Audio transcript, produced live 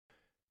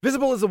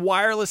Visible is a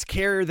wireless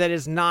carrier that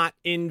is not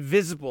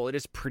invisible. It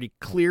is pretty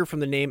clear from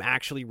the name.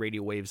 Actually,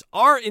 radio waves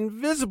are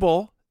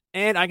invisible,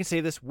 and I can say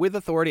this with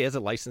authority as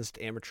a licensed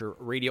amateur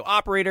radio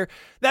operator.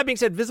 That being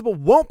said, Visible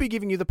won't be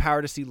giving you the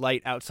power to see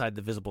light outside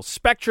the visible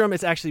spectrum.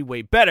 It's actually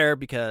way better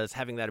because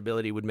having that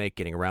ability would make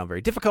getting around very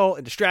difficult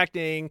and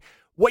distracting.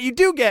 What you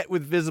do get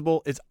with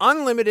Visible is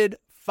unlimited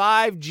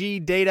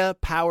 5G data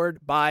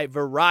powered by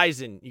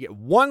Verizon. You get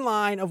one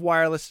line of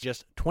wireless,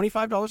 just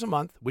 $25 a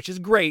month, which is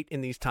great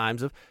in these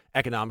times of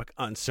economic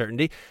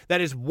uncertainty. That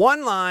is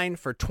one line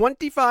for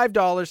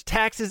 $25,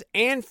 taxes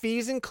and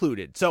fees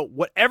included. So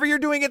whatever you're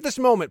doing at this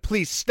moment,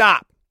 please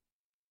stop.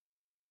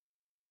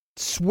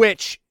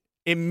 Switch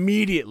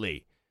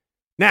immediately.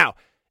 Now,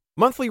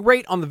 monthly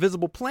rate on the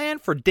Visible plan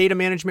for data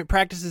management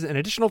practices and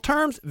additional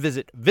terms,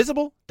 visit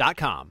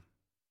visible.com.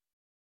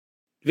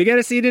 Wie geht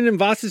es Ihnen?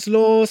 Was ist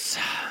los?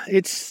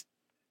 It's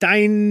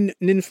deinen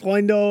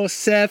Freundo,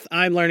 Seth.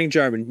 I'm learning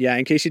German. Yeah,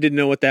 in case you didn't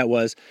know what that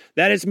was.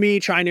 That is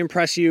me trying to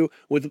impress you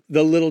with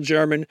the little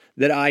German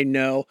that I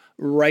know.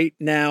 Right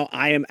now,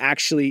 I am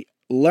actually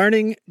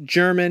learning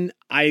German.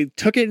 I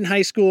took it in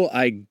high school.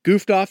 I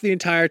goofed off the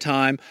entire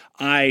time.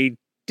 I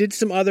did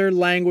some other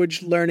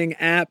language learning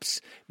apps.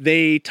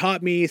 They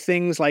taught me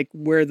things like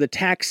where the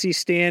taxi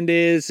stand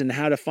is and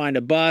how to find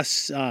a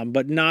bus,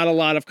 but not a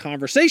lot of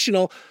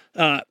conversational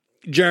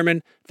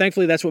German.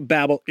 Thankfully, that's what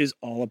Babbel is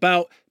all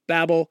about.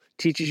 Babbel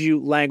teaches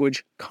you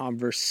language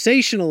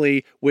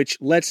conversationally, which,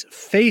 let's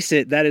face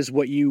it, that is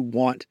what you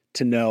want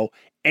to know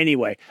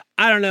anyway.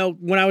 I don't know.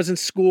 When I was in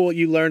school,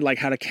 you learned like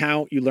how to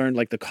count. You learned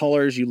like the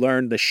colors. You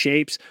learned the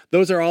shapes.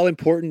 Those are all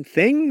important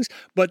things,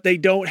 but they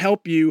don't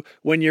help you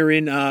when you're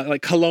in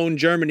like Cologne,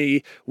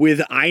 Germany with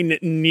Ein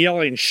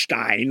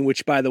Nierenstein,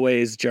 which, by the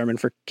way, is German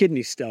for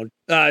kidney stone.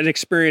 An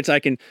experience I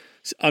can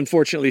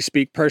unfortunately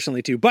speak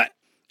personally to, but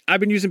I've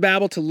been using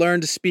Babbel to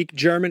learn to speak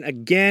German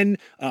again,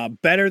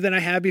 better than I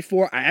have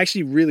before. I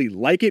actually really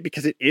like it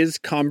because it is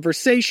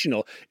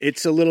conversational.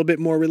 It's a little bit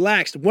more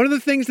relaxed. One of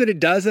the things that it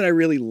does that I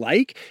really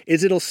like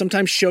is it'll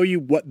sometimes show you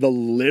what the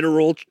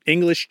literal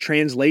English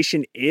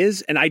translation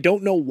is. And I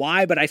don't know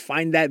why, but I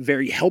find that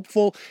very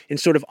helpful in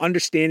sort of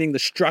understanding the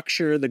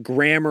structure, the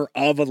grammar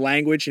of a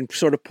language and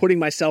sort of putting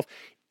myself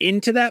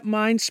into that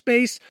mind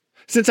space.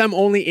 Since I'm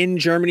only in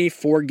Germany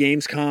for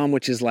Gamescom,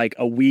 which is like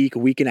a week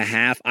and a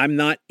half, I'm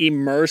not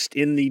immersed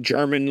in the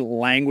German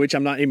language.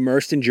 I'm not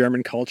immersed in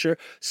German culture.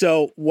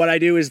 So what I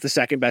do is the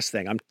second best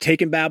thing. I'm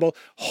taking Babbel.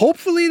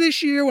 Hopefully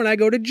this year when I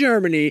go to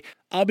Germany,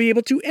 I'll be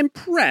able to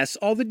impress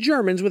all the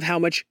Germans with how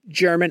much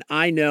German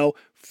I know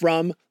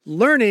from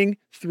learning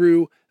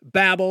through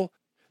Babbel.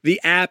 The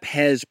app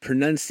has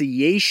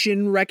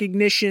pronunciation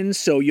recognition,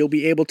 so you'll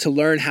be able to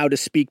learn how to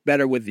speak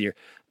better with your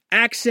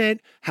accent,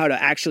 how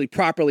to actually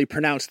properly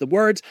pronounce the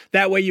words.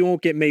 That way you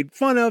won't get made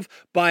fun of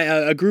by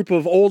a group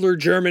of older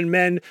German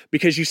men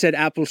because you said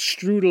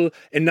Apfelstrudel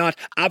and not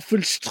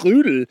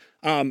Apfelstrudel.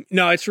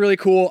 No, it's really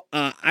cool.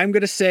 I'm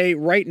going to say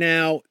right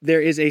now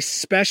there is a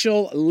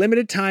special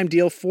limited time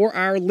deal for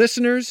our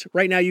listeners.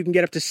 Right now you can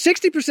get up to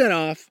 60%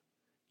 off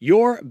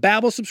your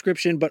Babbel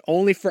subscription, but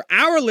only for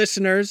our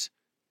listeners,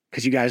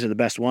 because you guys are the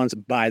best ones,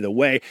 by the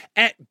way,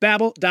 at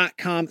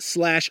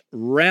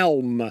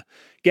babbel.com/realm.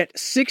 Get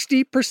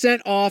 60%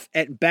 off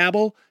at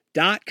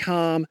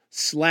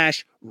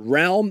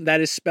babbel.com/realm. That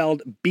is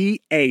spelled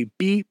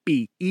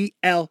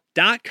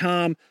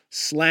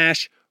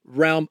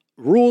BABBEL.com/realm.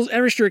 Rules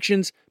and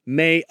restrictions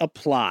may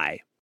apply.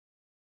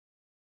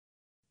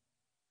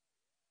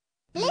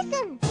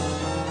 Listen.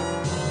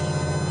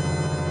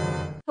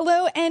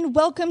 Hello and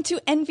welcome to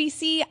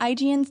NVC,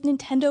 IGN's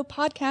Nintendo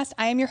podcast.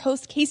 I am your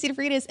host, Casey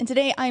DeFreitas, and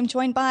today I am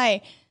joined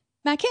by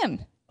Matt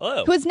Kim.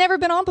 Hello. Who has never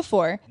been on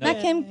before.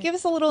 Matt Kim, give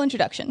us a little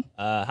introduction.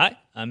 Hi,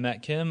 I'm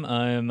Matt Kim.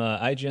 I'm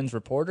IGN's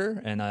reporter,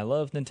 and I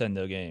love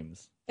Nintendo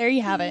games. There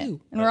you have it.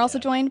 And we're also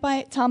joined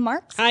by Tom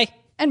Marks. Hi.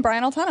 And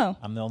Brian Altano.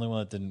 I'm the only one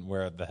that didn't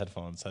wear the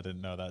headphones. I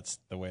didn't know that's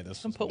the way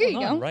this was. Put Here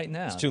one you on go. right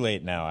now. It's too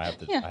late now. I have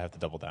to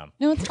double down.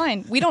 No, it's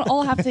fine. We don't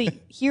all have to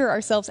hear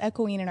ourselves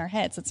echoing in our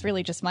heads. It's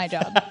really just my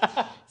job.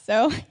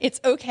 So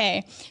it's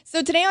okay.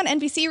 So today on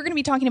NVC, we're going to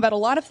be talking about a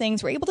lot of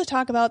things. We're able to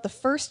talk about the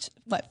first,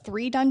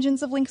 3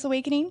 dungeons of Link's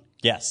Awakening?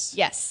 Yes.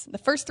 Yes. The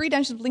first 3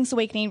 dungeons of Link's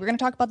Awakening. We're going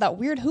to talk about that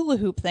weird hula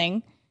hoop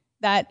thing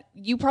that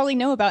you probably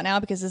know about now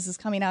because this is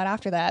coming out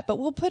after that. But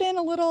we'll put in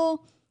a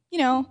little,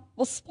 we'll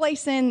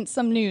splice in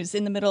some news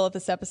in the middle of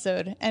this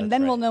episode, and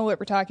then we'll know what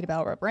we're talking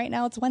about. But right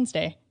now it's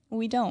Wednesday.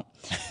 We don't.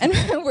 And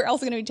we're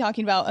also going to be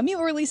talking about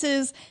amiibo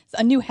releases,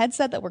 a new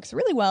headset that works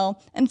really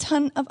well, and a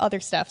ton of other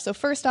stuff. So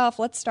first off,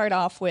 let's start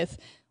off with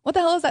what the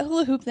hell is that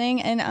hula hoop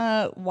thing? And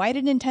why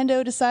did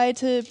Nintendo decide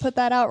to put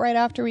that out right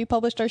after we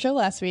published our show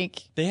last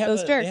week? They have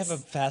a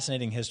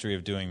fascinating history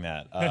of doing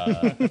that.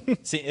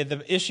 See,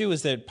 the issue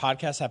is that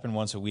podcasts happen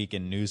once a week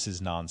and news is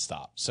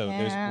nonstop. So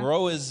we're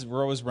always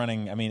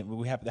running. I mean,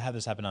 we have to have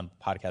this happen on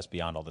Podcast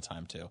Beyond all the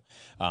time too.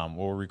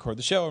 We'll record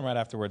the show and right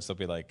afterwards they'll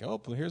be like, "Oh,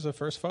 here's a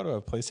first photo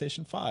of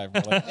PlayStation 5."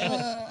 We're like, "Damn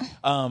it."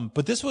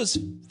 But this was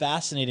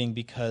fascinating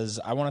because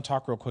I want to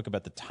talk real quick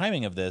about the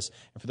timing of this.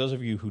 And for those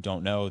of you who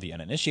don't know, the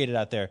uninitiated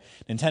out there, there.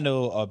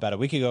 Nintendo, about a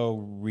week ago,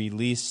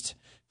 released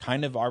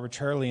kind of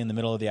arbitrarily in the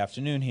middle of the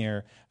afternoon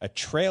here, a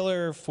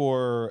trailer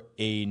for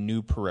a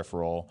new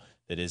peripheral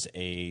that is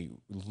a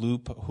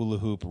hula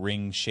hoop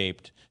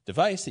ring-shaped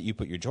device that you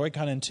put your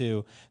Joy-Con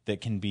into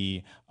that can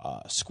be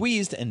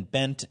squeezed and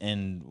bent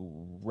and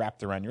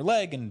wrapped around your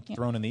leg and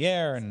thrown in the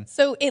air. And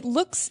so it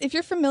looks, if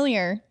you're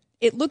familiar,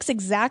 it looks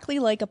exactly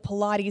like a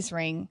Pilates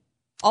ring,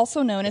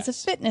 also known as a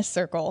fitness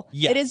circle.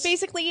 Yes. It is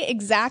basically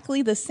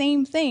exactly the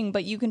same thing,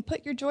 but you can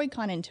put your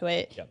Joy-Con into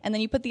it, and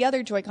then you put the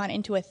other Joy-Con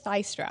into a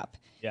thigh strap.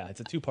 Yeah,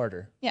 it's a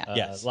two-parter. Yeah.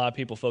 Yes. A lot of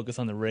people focus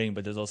on the ring,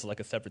 but there's also like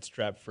a separate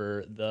strap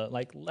for the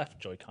left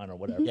Joy-Con or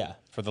whatever. yeah,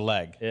 for the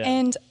leg. Yeah.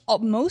 And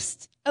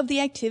most of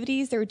the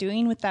activities they're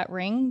doing with that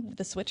ring,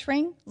 the Switch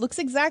ring, looks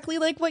exactly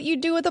like what you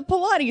do with a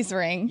Pilates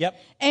ring. Yep.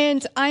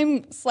 And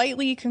I'm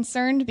slightly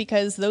concerned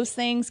because those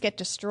things get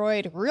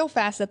destroyed real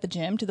fast at the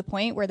gym to the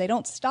point where they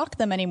don't stock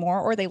them anymore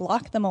or they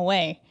lock them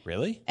away.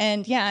 Really?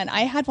 And and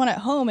I had one at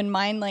home and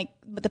mine,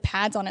 but the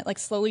pads on it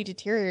slowly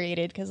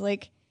deteriorated because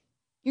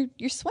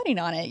you're sweating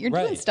on it. You're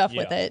doing stuff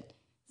with it.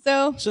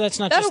 So that's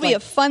not that'll just be a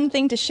fun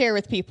thing to share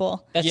with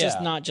people. That's Yeah.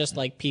 just not just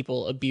like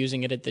people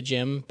abusing it at the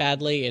gym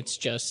badly. It's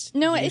just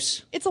No,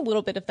 use. it's a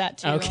little bit of that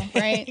too,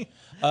 Okay.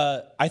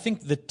 right? I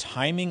think the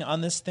timing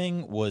on this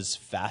thing was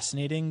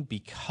fascinating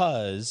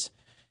because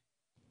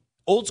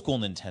old school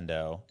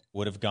Nintendo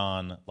would have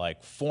gone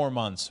like 4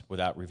 months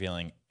without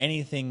revealing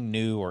anything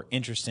new or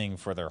interesting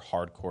for their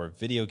hardcore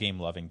video game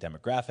loving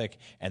demographic,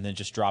 and then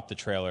just drop the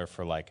trailer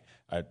for like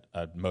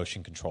a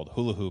motion controlled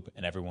hula hoop,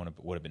 and everyone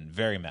would have been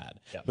very mad.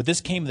 Yeah. But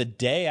this came the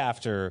day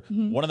after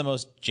one of the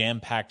most jam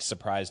packed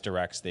surprise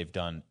directs they've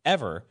done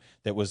ever.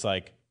 That was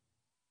like,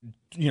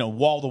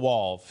 wall to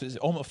wall,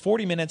 almost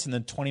 40 minutes and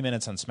then 20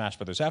 minutes on Smash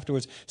Brothers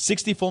afterwards.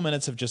 60 full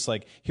minutes of just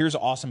like, here's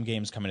awesome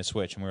games coming to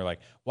Switch. And we were like,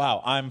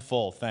 wow, I'm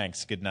full.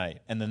 Thanks. Good night.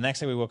 And the next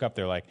day we woke up,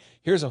 they're like,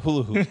 here's a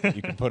hula hoop that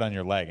you can put on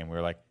your leg. And we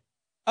were like,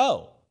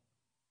 oh,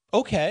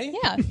 okay.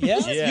 Yeah.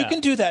 Yes, Yeah. you can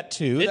do that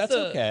too. That's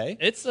a, okay.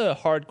 It's a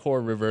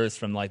hardcore reverse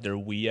from like their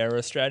Wii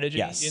era strategy,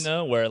 Yes.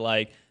 where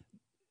like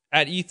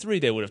at E3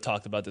 they would have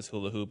talked about this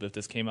hula hoop if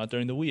this came out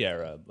during the Wii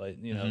era, but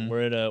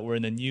we're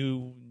in a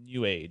new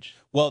age.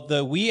 Well,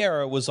 the Wii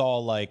era was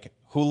all like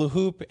hula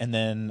hoop and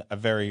then a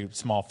very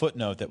small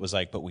footnote that was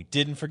like, but we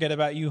didn't forget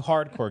about you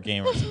hardcore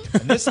gamers.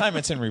 And this time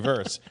it's in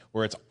reverse,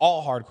 where it's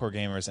all hardcore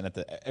gamers. And at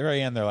the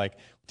very end, they're like,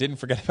 didn't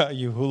forget about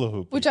you hula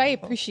hoop. Which I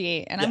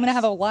appreciate. And I'm going to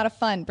have a lot of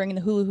fun bringing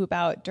the hula hoop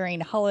out during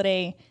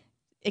holiday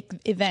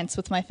events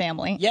with my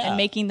family and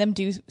making them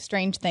do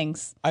strange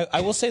things.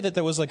 I will say that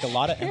there was like a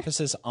lot of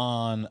emphasis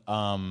on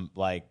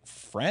like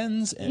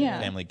friends and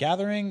family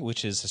gathering,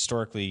 which is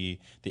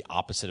historically the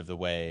opposite of the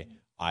way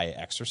I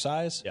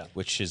exercise,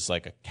 which is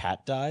like a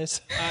cat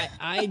dies.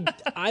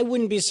 I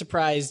wouldn't be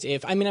surprised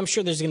if, I'm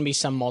sure there's going to be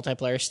some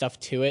multiplayer stuff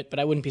to it, but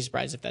I wouldn't be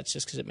surprised if that's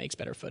just because it makes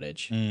better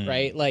footage,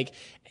 right? Like,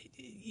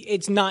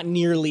 it's not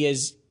nearly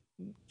as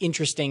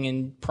interesting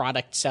in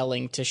product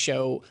selling to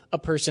show a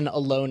person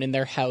alone in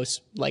their house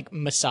like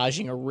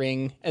massaging a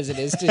ring as it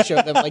is to show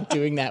them like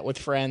doing that with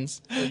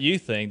friends. What do you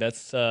think?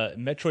 That's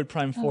Metroid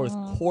Prime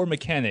 4's core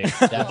mechanic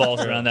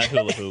revolves around that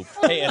hula hoop.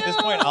 Hey, at this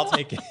point, I'll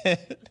take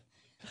it.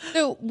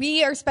 So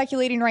we are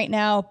speculating right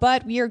now,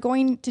 but we are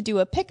going to do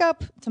a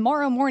pickup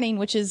tomorrow morning,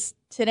 which is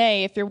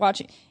today if you're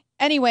watching.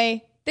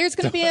 Anyway, there's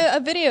going to be a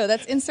video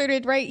that's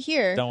inserted right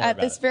here at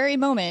this very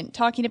moment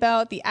talking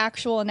about the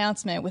actual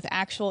announcement with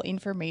actual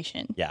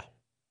information. Yeah.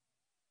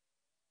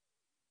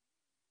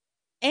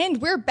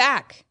 And we're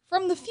back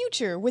from the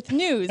future with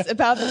news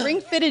about the Ring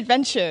Fit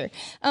Adventure.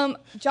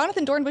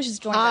 Jonathan Dornbush has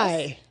joined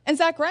us. And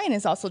Zach Ryan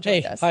has also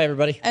joined us. Hi,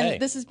 everybody.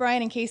 And this is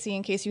Brian and Casey,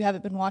 in case you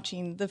haven't been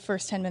watching the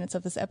first 10 minutes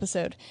of this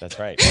episode. That's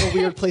right. A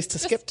weird place to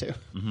skip to.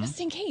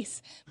 Just in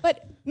case.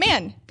 But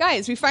man,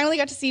 guys, we finally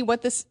got to see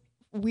what this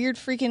weird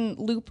freaking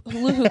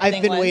hula hoop I've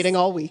thing been was. waiting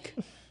all week.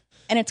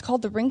 And it's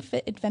called the Ring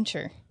Fit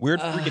Adventure.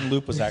 Weird Freaking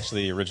Loop was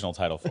actually the original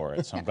title for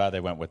it, so I'm glad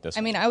they went with this.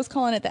 I mean, I was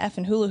calling it the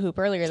effing hula hoop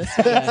earlier this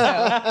week. So.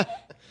 I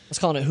was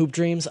calling it Hoop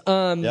Dreams.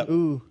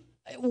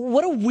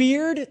 What a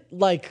weird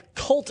like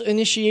cult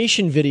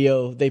initiation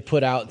video they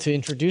put out to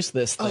introduce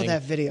this thing. Oh,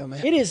 that video,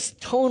 man. It is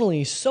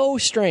tonally so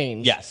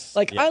strange. Yes.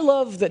 Like, Yeah. I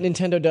love that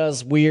Nintendo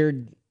does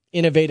weird,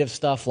 innovative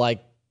stuff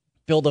like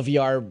build a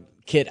VR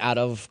kit out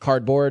of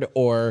cardboard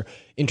or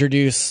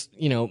introduce,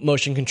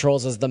 motion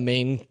controls as the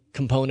main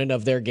component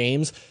of their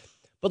games.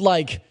 But,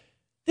 like,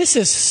 this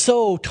is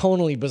so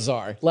tonally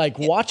bizarre. Like,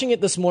 watching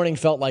it this morning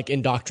felt like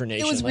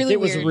indoctrination. It was Like, really it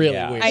was weird. really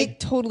Yeah. weird. I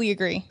totally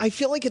agree. I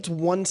feel like it's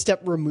one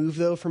step removed,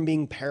 though, from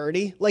being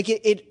parody. Like,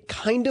 it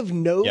kind of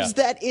knows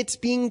that it's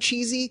being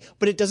cheesy,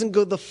 but it doesn't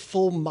go the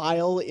full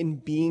mile in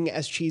being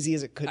as cheesy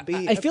as it could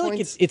be. I feel like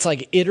it's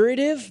like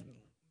iterative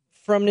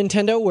from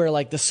Nintendo, where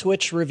like the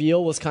Switch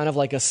reveal was kind of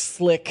like a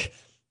slick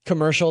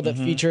commercial that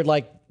featured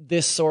like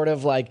this sort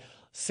of like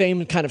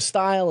same kind of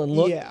style and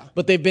look, Yeah.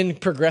 but they've been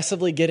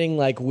progressively getting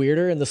like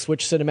weirder, and the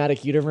Switch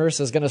cinematic universe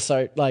is going to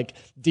start like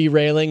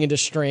derailing into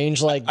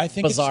strange, like I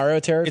think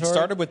Bizarro territory. It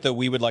started with the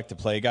 "we would like to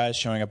play" guys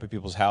showing up at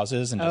people's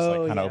houses and just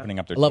like kind of opening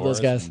up their love doors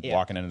those guys. and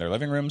walking into their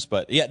living rooms.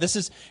 But yeah,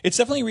 it's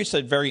definitely reached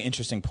a very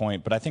interesting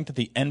point. But I think that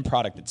the end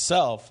product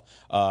itself,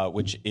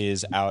 which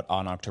is out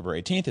on October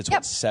 18th, it's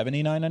what,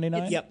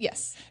 $79.99? Yep.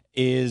 Yes.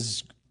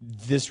 Is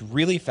this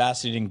really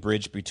fascinating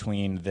bridge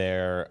between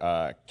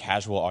their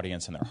casual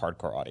audience and their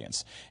hardcore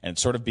audience. And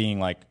it's sort of being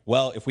like,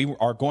 well, if we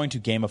are going to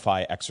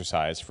gamify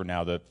exercise for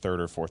now the third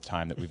or fourth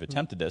time that we've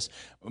attempted this,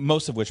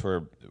 most of which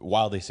were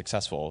wildly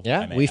successful.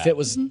 Yeah, Wii Fit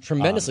was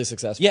tremendously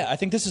successful. Yeah, I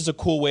think this is a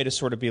cool way to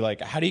sort of be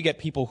like, how do you get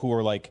people who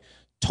are like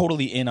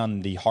totally in on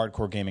the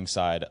hardcore gaming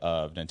side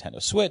of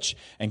Nintendo Switch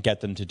and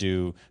get them to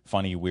do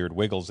funny, weird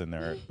wiggles in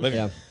their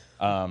living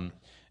room?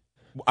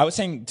 I was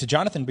saying to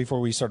Jonathan before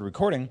we started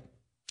recording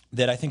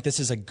that I think this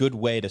is a good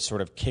way to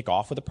sort of kick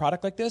off with a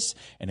product like this.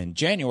 And in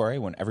January,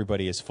 when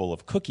everybody is full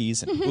of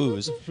cookies and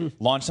booze,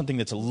 launch something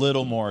that's a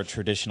little more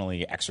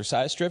traditionally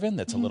exercise-driven,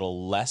 that's a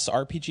little less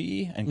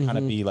RPG, and kind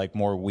of be like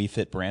more Wii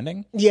Fit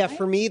branding. Yeah,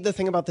 for me, the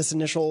thing about this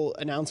initial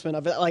announcement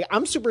of it, like,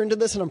 I'm super into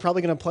this and I'm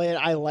probably going to play it.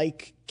 I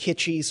like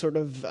kitschy sort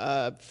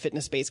of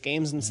fitness-based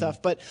games and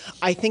stuff, but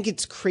I think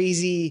it's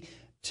crazy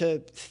to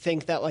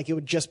think that like it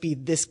would just be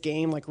this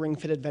game, like Ring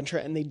Fit Adventure,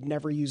 and they'd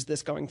never use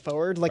this going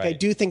forward. Like I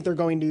do think they're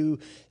going to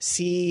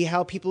see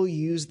how people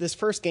use this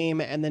first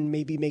game and then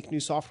maybe make new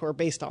software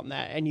based on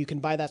that. And you can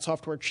buy that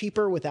software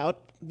cheaper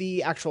without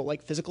the actual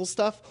like physical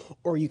stuff,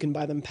 or you can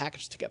buy them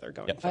packaged together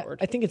going forward.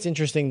 I think it's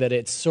interesting that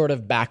it's sort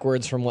of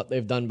backwards from what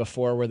they've done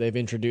before, where they've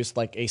introduced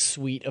like a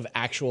suite of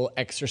actual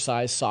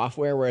exercise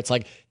software where it's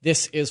like,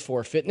 this is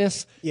for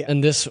fitness. Yeah.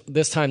 And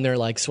this time they're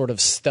like sort of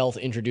stealth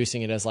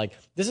introducing it as like,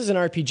 this is an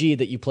RPG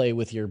that you play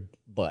with your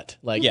butt.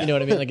 Like, you know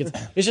what I mean? Like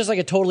it's just like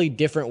a totally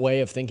different way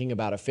of thinking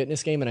about a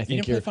fitness game. And I You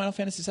think didn't play Final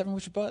Fantasy VII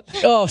with your butt?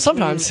 Oh,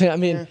 sometimes. I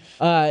mean,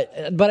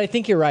 but I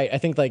think you're right. I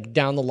think like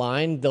down the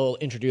line, they'll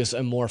introduce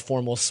a more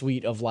formal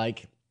suite of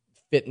like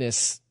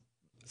fitness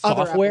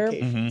Other software.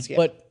 applications, yeah.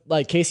 But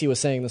like Casey was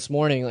saying this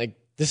morning, like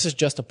this is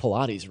just a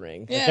Pilates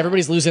ring. Like, Yeah.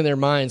 everybody's losing their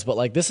minds, but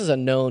like this is a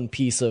known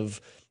piece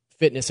of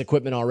fitness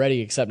equipment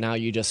already, except now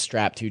you just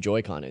strap two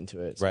Joy-Con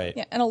into it. So- Right.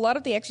 Yeah, and a lot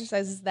of the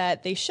exercises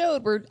that they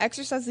showed were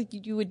exercises that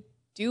you would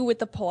do with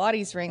the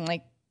Pilates ring,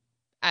 like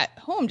at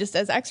home, just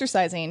as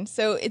exercising.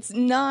 So it's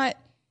not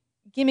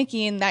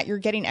gimmicky in that you're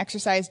getting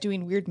exercise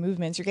doing weird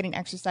movements. You're getting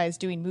exercise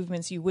doing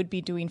movements you would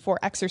be doing for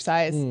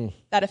exercise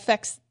that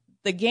affects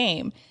the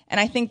game. And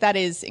I think that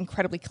is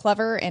incredibly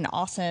clever and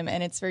awesome.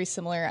 And it's very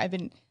similar.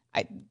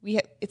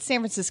 It's San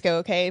Francisco,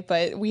 okay,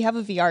 but we have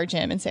a VR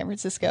gym in San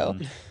Francisco,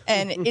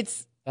 and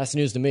That's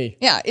news to me.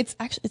 yeah,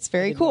 it's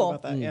very cool.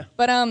 About that, yeah.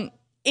 But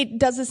it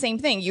does the same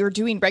thing. You're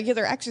doing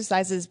regular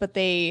exercises, but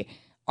they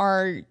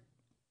are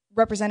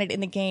represented in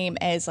the game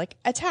as like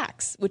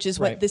attacks, which is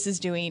what this is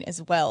doing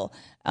as well.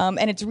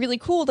 And it's really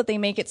cool that they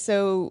make it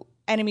so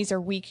enemies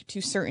are weak to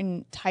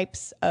certain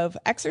types of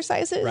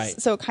exercises.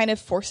 Right. So it kind of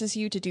forces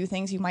you to do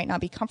things you might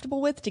not be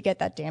comfortable with to get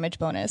that damage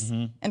bonus.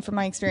 And from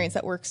my experience,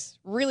 that works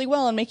really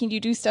well in making you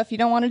do stuff you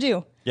don't want to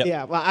do. Yep.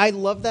 Yeah, well, I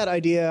love that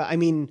idea. I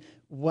mean,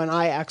 when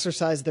I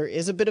exercise, there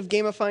is a bit of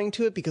gamifying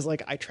to it because,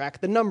 like, I track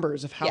the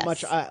numbers of how Yes.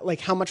 much,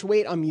 how much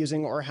weight I'm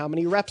using or how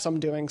many reps I'm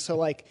doing. So,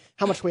 like,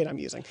 how much weight I'm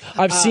using.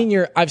 I've seen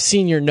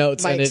your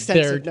notes, my and they're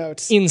extensive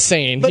notes.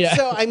 insane. But yeah.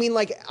 so, I mean,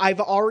 like, I've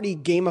already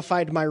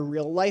gamified my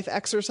real life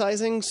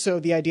exercising. So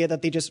the idea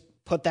that they just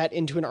put that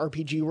into an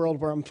RPG world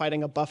where I'm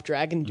fighting a buff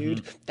dragon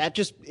dude, that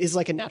just is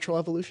like a natural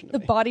evolution to The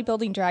me.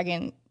 bodybuilding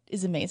dragon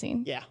is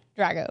amazing. Yeah.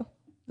 Drago.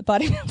 The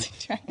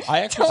bodybuilding dragon. I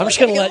actually, I'm just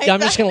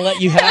gonna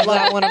let you have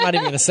that one. I'm not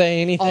even gonna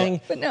say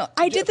anything. But no,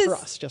 I did for this.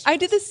 us, just I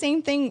did the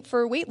same thing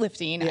for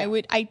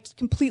weightlifting. I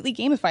completely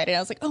gamified it. I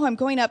was like, oh, I'm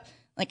going up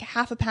like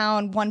half a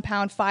pound, 1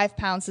 pound, 5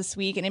 pounds this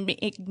week, and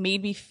it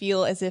made me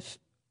feel as if,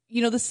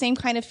 you know, the same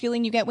kind of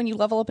feeling you get when you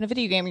level up in a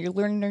video game or you're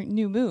learning a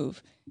new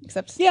move.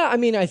 Except Yeah, I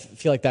mean, I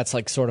feel like that's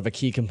like sort of a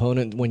key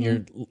component when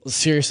you're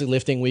seriously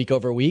lifting week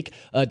over week.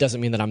 Doesn't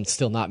mean that I'm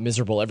still not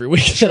miserable every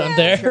week that I'm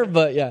there,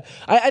 but yeah,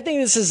 I think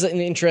this is an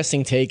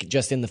interesting take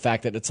just in the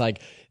fact that it's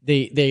like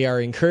they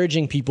are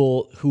encouraging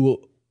people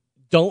who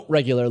don't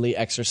regularly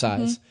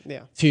exercise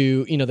to,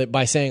 you know, that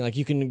by saying like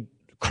you can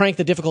crank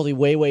the difficulty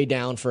way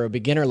down for a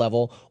beginner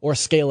level or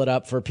scale it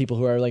up for people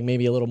who are like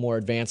maybe a little more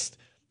advanced,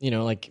 you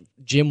know, like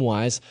gym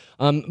wise.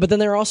 But then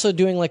they're also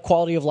doing like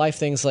quality of life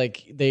things,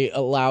 like they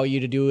allow you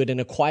to do it in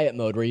a quiet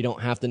mode where you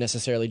don't have to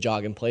necessarily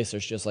jog in place.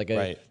 There's just like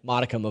a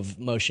modicum of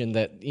motion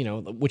that, you know,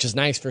 which is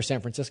nice for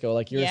San Francisco,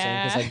 like you're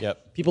saying, because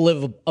like people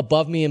live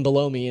above me and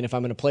below me. And if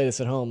I'm going to play this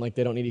at home, like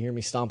they don't need to hear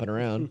me stomping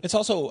around. It's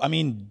also, I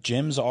mean,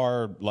 gyms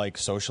are like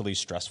socially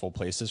stressful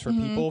places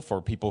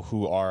for people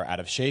who are out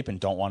of shape and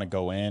don't want to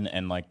go in.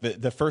 And like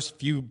the first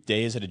few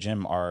days at a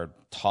gym are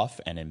tough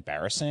and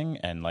embarrassing,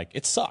 and like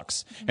it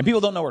sucks, and people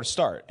don't know where to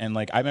start. And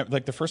like I remember,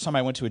 like the first time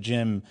I went to a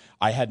gym,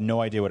 I had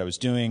no idea what I was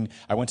doing.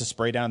 I went to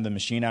spray down the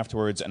machine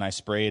afterwards, and I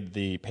sprayed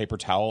the paper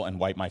towel and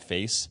wiped my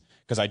face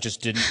because I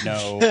just didn't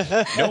know.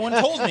 No one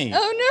told me.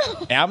 Oh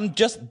no. I'm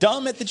just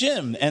dumb at the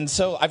gym. And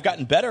so I've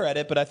gotten better at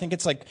it, but I think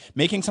it's like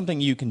making something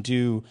you can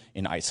do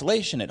in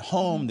isolation at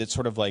home that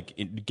sort of like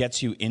it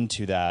gets you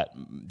into that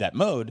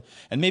mode,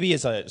 and maybe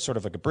as a sort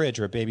of like a bridge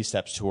or a baby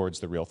steps towards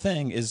the real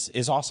thing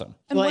is awesome.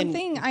 And one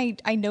thing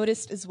I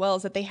noticed as well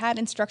is that they had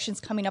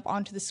instructions coming up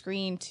onto the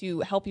screen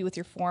to help you with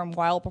your form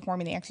while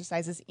performing the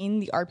exercises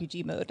in the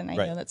RPG mode, and I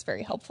know that's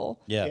very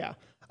helpful. Yeah.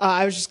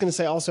 I was just going to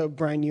say also,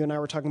 Brian, you and I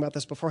were talking about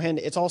this beforehand.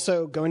 It's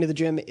also going to the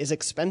gym is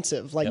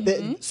expensive. Like,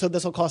 so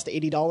this will cost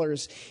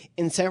 $80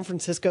 in San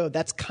Francisco.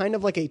 That's kind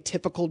of like a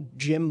typical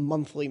gym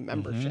monthly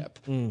membership.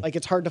 Like,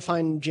 it's hard to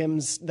find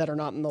gyms that are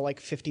not in the like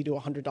 $50 to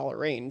 $100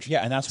 range.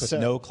 Yeah, and that's with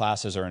no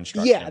classes or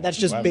instruction. Yeah, that's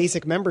just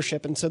basic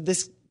membership. And so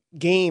this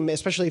game,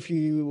 especially if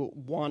you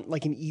want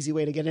like an easy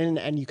way to get in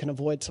and you can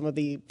avoid some of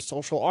the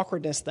social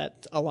awkwardness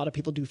that a lot of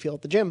people do feel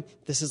at the gym,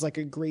 this is like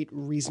a great,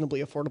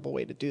 reasonably affordable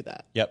way to do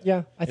that. Yep.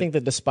 Yeah, I think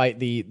that despite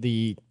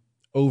the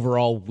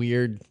overall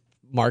weird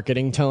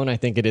marketing tone, I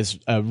think it is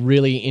a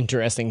really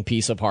interesting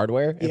piece of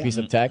hardware, a piece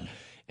of tech.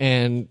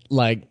 And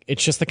like,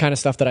 it's just the kind of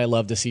stuff that I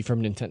love to see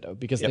from Nintendo,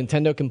 because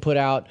Nintendo can put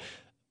out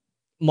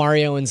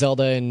Mario and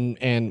Zelda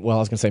and well, I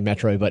was going to say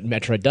Metroid, but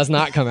Metroid does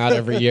not come out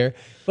every year.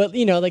 But,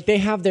 you know, like they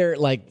have their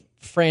like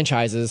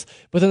franchises,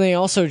 but then they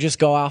also just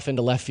go off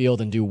into left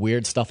field and do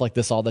weird stuff like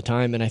this all the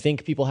time. And I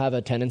think people have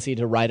a tendency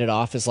to write it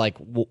off as like,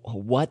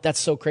 what? That's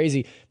so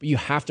crazy. But you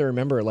have to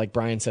remember, like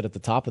Brian said at the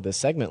top of this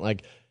segment,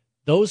 like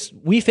those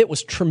Wii Fit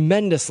was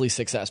tremendously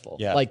successful.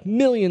 Yeah. Like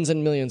millions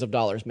and millions of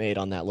dollars made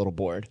on that little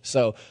board.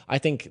 So I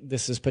think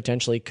this is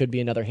potentially could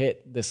be another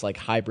hit, this like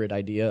hybrid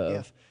idea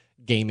of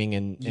gaming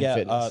and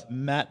fitness.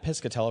 Matt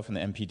Piscatello from the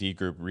MPD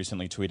group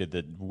recently tweeted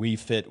that Wii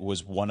Fit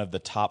was one of the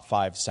top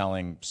 5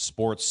 selling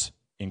sports,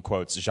 in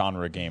quotes,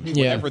 genre games,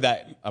 whatever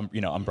that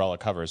umbrella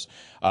covers,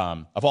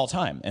 of all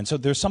time. And so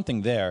there's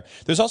something there.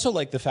 There's also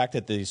like the fact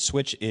that the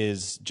Switch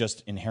is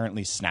just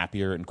inherently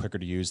snappier and quicker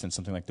to use than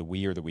something like the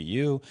Wii or the Wii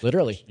U.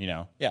 Literally.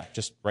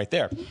 Just right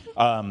there.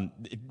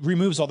 It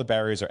removes all the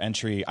barriers or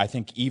entry. I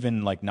think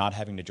even like not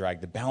having to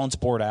drag the balance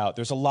board out.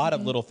 There's a lot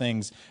of little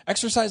things.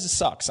 Exercises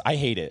sucks. I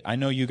hate it. I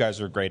know you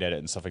guys are great at it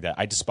and stuff like that.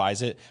 I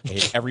despise it. I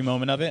hate every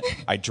moment of it.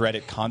 I dread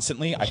it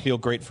constantly. I feel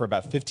great for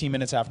about 15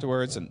 minutes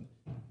afterwards, and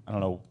I don't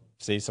know.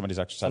 See, somebody's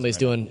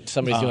exercising.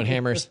 Somebody's doing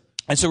hammers.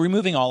 And so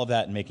removing all of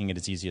that and making it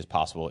as easy as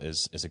possible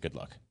is a good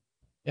look.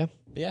 Yeah.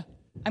 Yeah.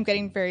 I'm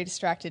getting very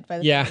distracted by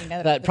the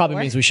that probably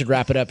means we should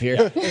wrap it up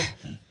here.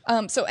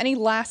 So any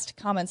last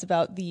comments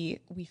about the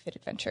Wii Fit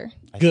adventure?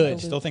 Good. I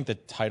still think the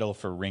title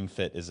for Ring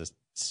Fit is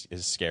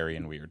scary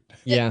and weird.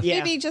 Yeah.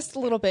 Maybe just a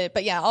little bit,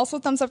 but yeah, also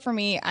thumbs up for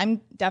me.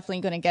 I'm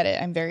definitely going to get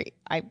it.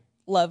 I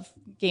love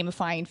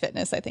gamifying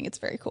fitness. I think it's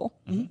very cool.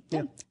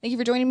 Yeah. Thank you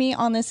for joining me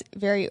on this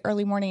very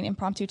early morning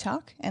impromptu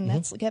talk, and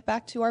let's get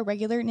back to our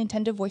regular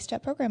Nintendo voice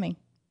chat programming.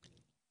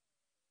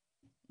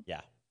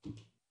 Yeah.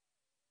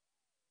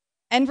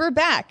 And we're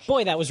back.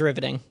 Boy, that was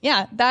riveting.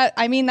 Yeah, that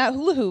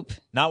hula hoop.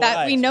 Not that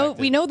what I we know.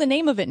 expected. We know the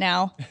name of it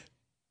now,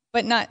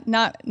 but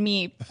not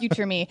me,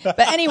 future me. But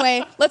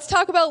anyway, let's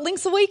talk about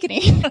Link's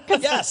Awakening.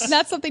 Yes,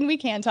 that's something we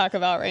can talk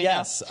about right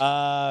now.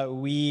 Yes,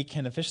 we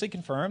can officially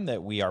confirm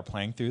that we are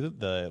playing through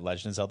the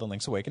Legend of Zelda: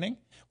 Link's Awakening.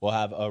 We'll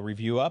have a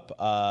review up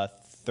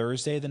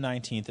Thursday the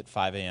 19th at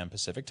 5 a.m.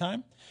 Pacific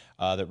time.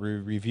 The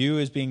review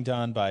is being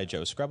done by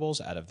Joe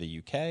Screbbles out of the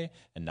UK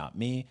and not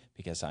me,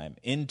 because I'm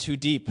in too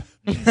deep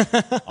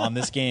on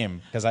this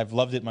game because I've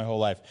loved it my whole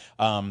life.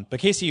 But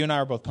Casey, you and I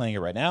are both playing it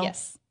right now.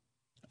 Yes.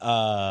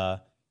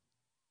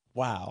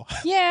 Wow.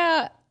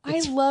 Yeah, I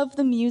love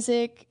the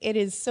music. It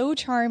is so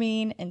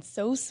charming and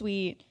so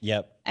sweet.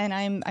 Yep. And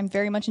I'm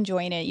very much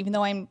enjoying it, even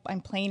though I'm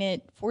playing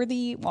it for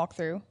the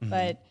walkthrough,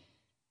 but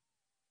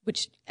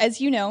which,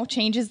 as you know,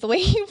 changes the way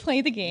you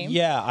play the game.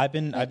 Yeah, I've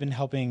been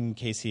helping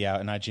Casey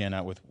out and IGN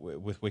out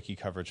with wiki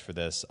coverage for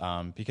this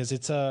because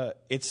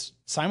it's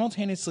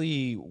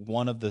simultaneously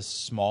one of the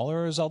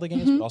smaller Zelda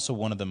games, but also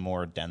one of the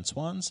more dense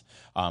ones.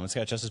 It's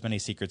got just as many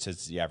secrets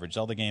as the average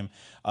Zelda game.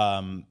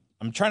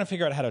 I'm trying to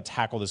figure out how to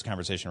tackle this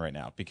conversation right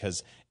now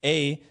because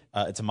A,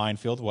 it's a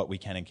minefield, what we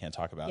can and can't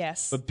talk about.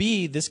 Yes. But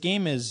B, this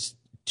game is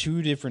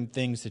two different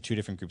things to two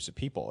different groups of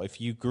people.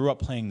 If you grew up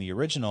playing the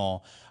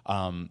original,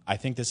 I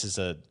think this is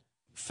a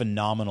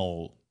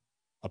phenomenal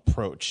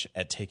approach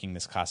at taking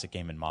this classic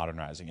game and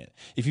modernizing it.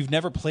 If you've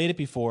never played it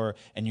before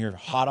and you're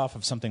hot off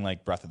of something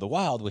like Breath of the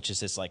Wild, which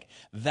is this like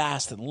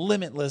vast and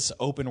limitless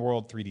open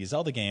world 3D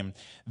Zelda game,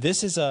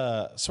 this is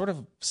a sort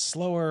of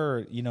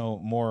slower,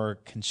 more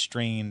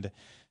constrained,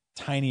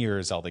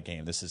 tinier Zelda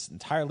game. This is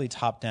entirely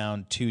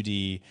top-down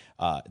 2D.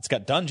 It's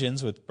got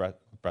dungeons, with Breath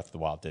of the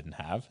Wild didn't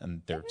have,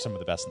 and they're some of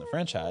the best in the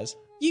franchise.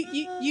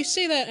 You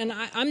say that, and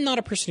I'm not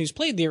a person who's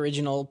played the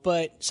original,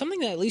 but something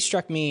that at least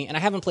struck me, and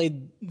I haven't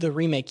played the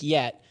remake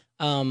yet,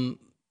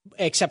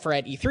 except for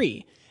at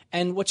E3.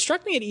 And what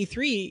struck me at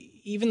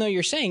E3, even though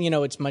you're saying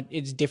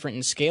it's different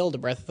in scale to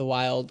Breath of the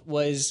Wild,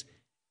 was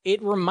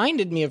it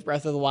reminded me of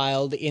Breath of the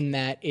Wild in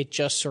that it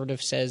just sort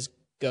of says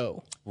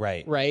go.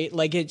 Right. Right?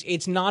 Like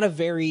it's not a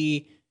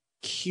very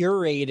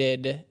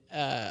curated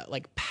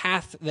like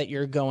path that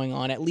you're going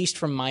on, at least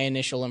from my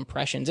initial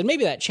impressions. And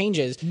maybe that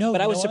changes. No,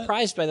 but I you was know what?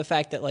 surprised by the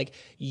fact that like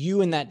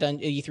you in that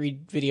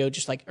E3 video,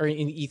 just like, or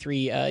in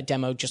E3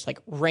 demo, just like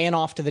ran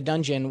off to the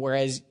dungeon,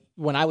 whereas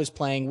when I was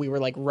playing, we were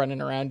like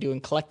running around doing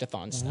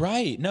collectathon stuff.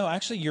 Right. No,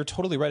 actually, you're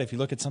totally right. If you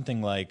look at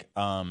something like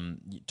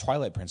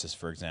Twilight Princess,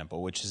 for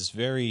example, which is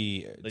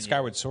very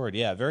Skyward Sword,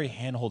 yeah, very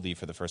handholdy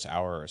for the first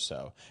hour or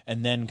so,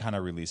 and then kind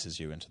of releases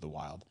you into the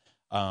wild.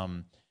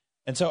 And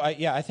so,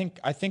 I think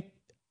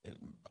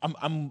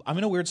I'm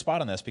in a weird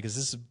spot on this because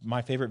this is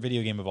my favorite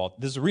video game of all.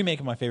 This is a remake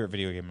of my favorite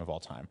video game of all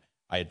time.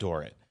 I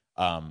adore it.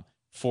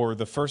 For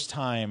the first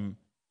time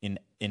in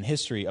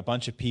history, a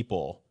bunch of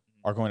people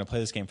are going to play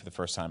this game for the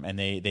first time, and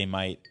they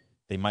might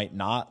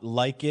not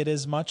like it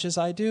as much as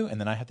I do, and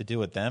then I have to deal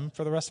with them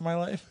for the rest of my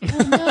life. Would you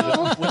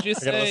I gotta listen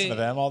say to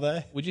them all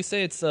day. Would you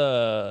say it's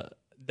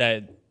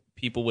that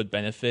people would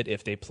benefit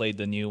if they played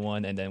the new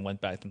one and then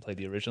went back and played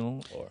the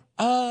original? Or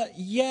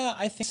Yeah,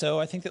 I think so.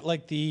 I think that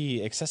like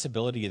the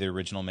accessibility of the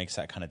original makes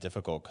that kind of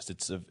difficult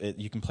because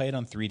you can play it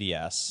on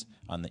 3DS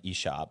on the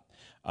eShop.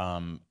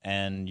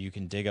 And you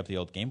can dig up the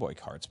old Game Boy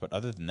cards, but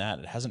other than that,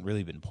 it hasn't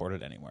really been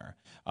ported anywhere.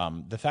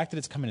 The fact that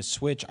it's coming to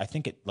Switch, I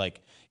think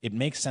it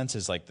makes sense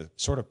as like the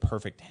sort of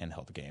perfect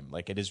handheld game.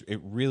 Like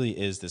it really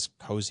is this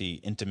cozy,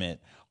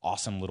 intimate,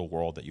 awesome little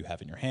world that you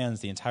have in your hands.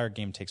 The entire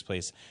game takes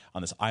place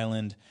on this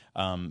island.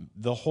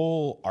 The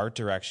whole art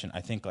direction,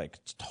 I think, like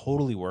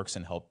totally works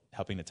in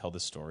helping to tell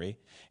this story.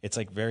 It's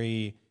like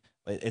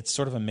it's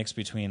sort of a mix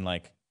between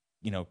like,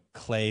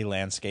 clay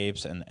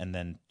landscapes and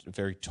then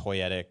very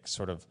toyetic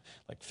sort of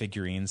like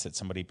figurines that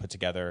somebody put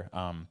together.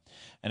 And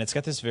it's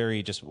got this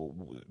very just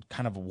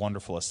kind of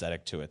wonderful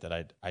aesthetic to it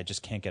that I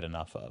just can't get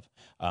enough of.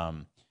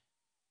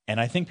 And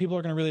I think people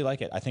are going to really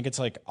like it. I think it's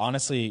like,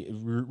 honestly,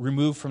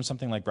 removed from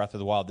something like Breath of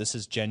the Wild, this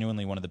is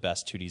genuinely one of the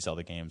best 2D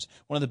Zelda games,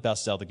 one of the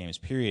best Zelda games,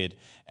 period.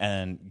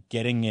 And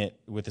getting it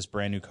with this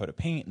brand new coat of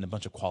paint and a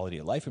bunch of quality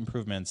of life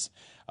improvements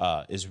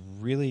is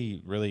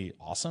really, really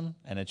awesome.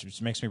 And it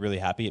just makes me really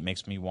happy. It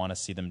makes me want to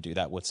see them do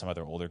that with some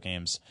other older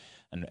games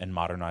and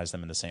modernize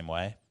them in the same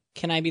way.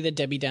 Can I be the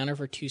Debbie Downer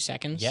for 2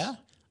 seconds? Yeah.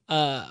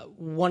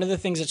 One of the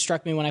things that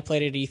struck me when I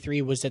played at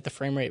E3 was that the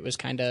frame rate was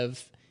kind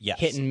of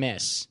hit and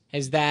miss.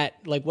 Is that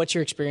like, what's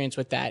your experience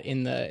with that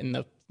in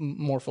the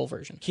more full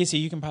version? Casey,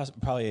 you can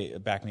probably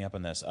back me up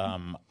on this.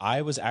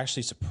 I was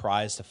actually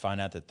surprised to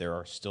find out that there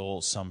are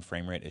still some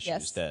frame rate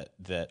issues that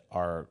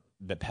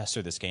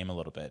pester this game a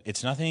little bit.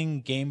 It's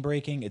nothing game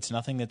breaking. It's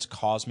nothing that's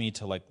caused me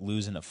to like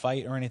lose in a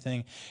fight or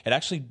anything. It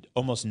actually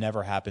almost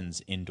never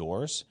happens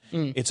indoors.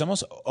 It's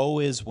almost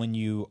always when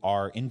you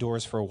are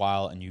indoors for a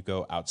while and you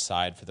go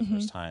outside for the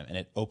first time and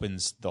it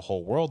opens the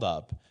whole world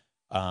up.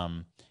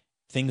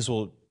 Things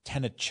will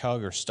tend to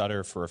chug or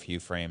stutter for a few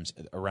frames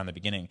around the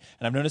beginning.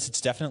 And I've noticed it's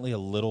definitely a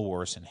little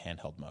worse in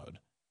handheld mode.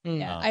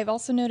 Yeah, I've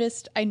also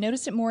noticed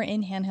it more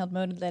in handheld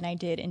mode than I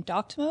did in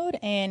docked mode,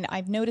 and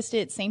I've noticed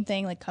it same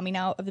thing like coming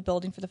out of the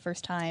building for the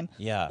first time.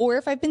 Yeah. Or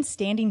if I've been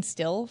standing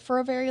still for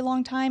a very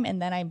long time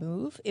and then I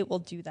move, it will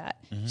do that.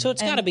 So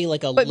it's got to be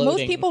like But loading.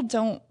 most people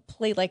don't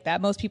play like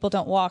that. Most people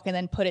don't walk and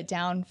then put it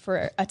down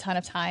for a ton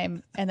of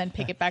time and then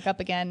pick it back up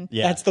again.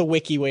 Yeah. That's the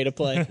wiki way to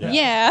play.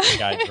 Yeah.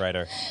 Guide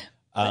writer.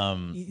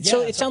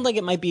 So it sounds like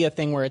it might be a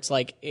thing where it's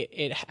like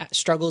it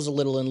struggles a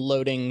little in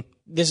loading.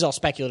 This is all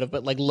speculative,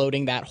 but like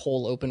loading that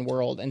whole open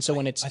world. And so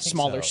when it's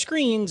smaller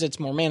screens, it's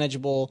more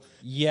manageable.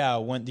 Yeah,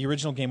 when the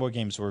original Game Boy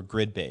games were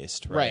grid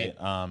based, right?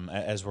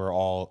 As were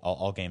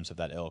all games of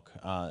that ilk.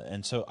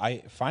 And so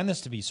I find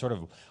this to be sort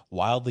of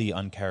wildly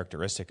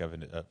uncharacteristic of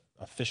an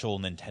official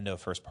Nintendo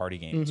first party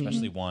game,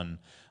 especially one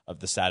of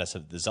the status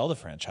of the Zelda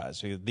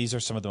franchise. These are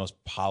some of the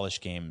most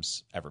polished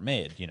games ever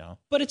made,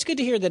 But it's good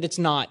to hear that it's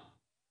not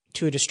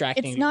to a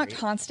distracting It's not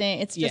degree.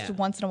 constant. It's just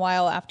once in a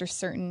while after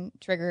certain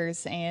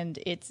triggers, and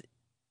it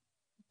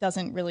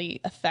doesn't really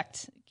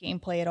affect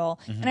gameplay at all.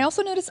 And I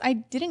also noticed I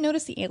didn't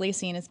notice the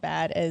aliasing as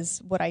bad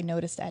as what I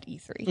noticed at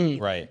E3,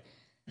 Right.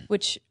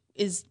 which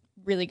is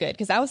really good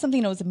because that was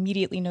something that was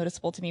immediately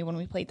noticeable to me when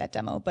we played that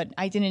demo. But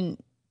I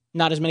didn't.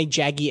 Not as many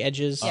jaggy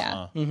edges.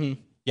 Yeah.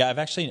 Yeah,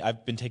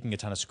 I've been taking a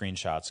ton of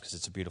screenshots because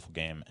it's a beautiful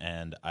game,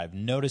 and I've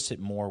noticed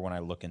it more when I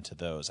look into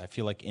those. I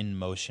feel like in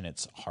motion,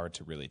 it's hard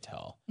to really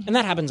tell. And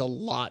that happens a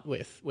lot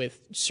with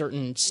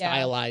certain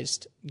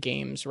stylized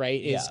games,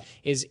 right?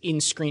 Is in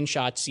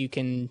screenshots you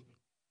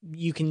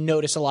can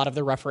notice a lot of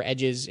the rougher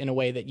edges in a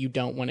way that you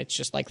don't when it's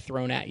just like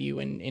thrown at you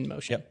in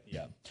motion.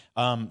 Yeah.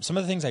 Some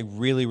of the things I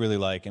really, really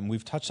like, and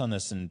we've touched on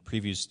this in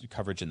previous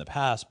coverage in the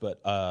past,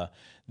 but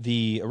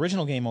the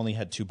original game only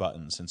had 2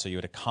 buttons, and so you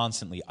had to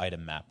constantly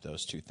item map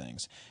those 2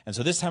 things. And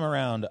so this time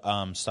around,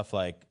 stuff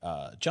like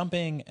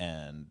jumping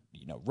and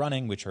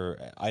running, which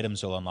are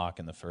items you'll unlock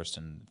in the first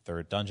and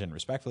third dungeon,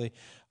 respectively,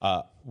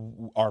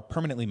 are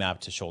permanently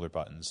mapped to shoulder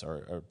buttons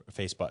or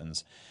face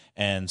buttons.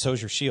 And so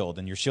is your shield.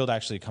 And your shield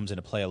actually comes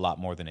into play a lot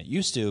more than it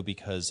used to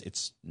because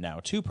it's now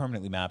too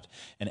permanently mapped.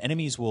 And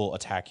enemies will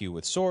attack you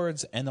with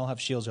swords, and they'll have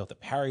shields. You'll have to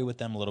parry with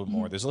them a little bit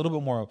more. There's a little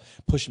bit more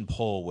push and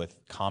pull with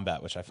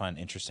combat, which I find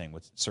interesting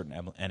with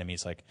certain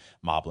enemies like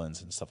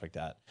moblins and stuff like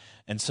that.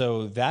 And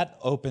so that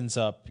opens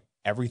up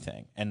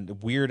everything.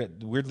 And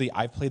weirdly,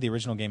 I've played the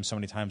original game so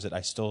many times that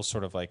I still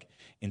sort of like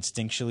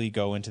instinctually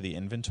go into the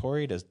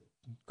inventory to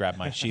grab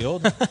my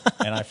shield,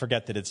 and I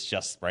forget that it's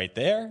just right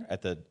there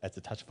at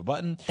the touch of a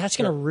button. That's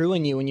going to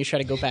ruin you when you try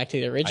to go back to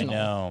the original.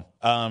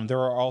 I know. There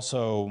are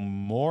also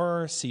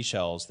more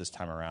seashells this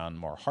time around,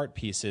 more heart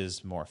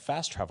pieces, more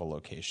fast travel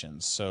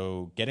locations.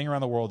 So getting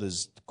around the world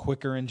is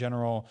quicker in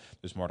general.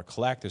 There's more to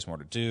collect. There's more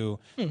to do.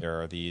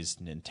 There are these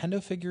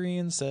Nintendo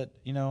figurines that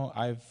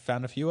I've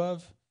found a few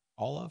of.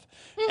 All of,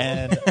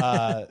 and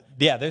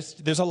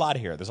there's a lot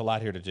here. There's a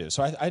lot here to do.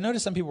 So I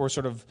noticed some people were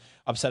sort of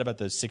upset about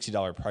the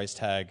 $60 price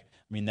tag.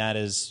 I mean, that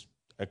is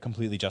a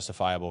completely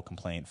justifiable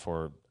complaint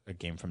for a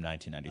game from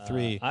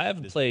 1993.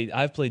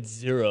 I've played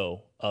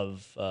zero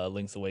of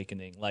Link's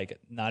Awakening. Like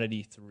not at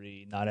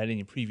E3, not at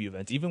any preview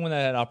events. Even when I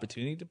had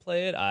opportunity to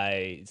play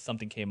it,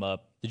 something came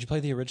up. Did you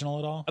play the original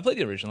at all? I played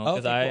the original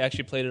because I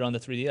actually played it on the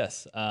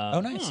 3DS. Oh,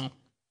 nice.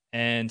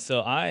 And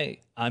so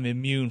I'm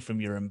immune from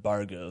your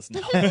embargoes.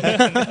 No,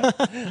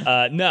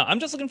 no,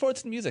 I'm just looking forward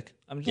to the music.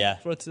 I'm just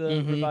looking forward to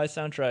the revised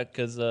soundtrack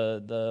because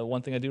the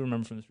one thing I do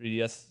remember from the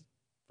 3DS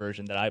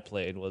version that I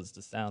played was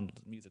the sound.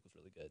 The music was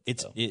really good.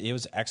 It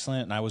was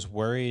excellent, and I was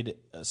worried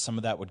some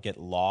of that would get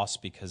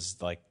lost because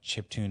like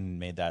chiptune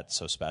made that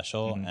so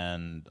special.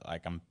 And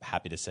like I'm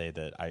happy to say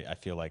that I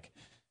feel like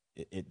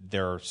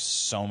there's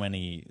so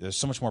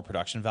much more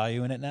production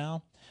value in it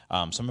now.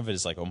 Some of it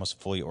is like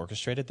almost fully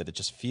orchestrated that it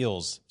just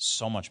feels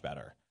so much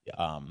better.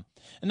 And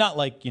not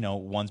like,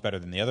 one's better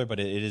than the other, but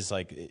it is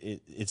like,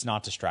 it's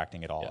not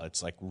distracting at all. Yeah.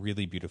 It's like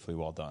really beautifully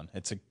well done.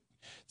 It's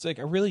like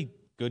a really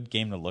good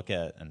game to look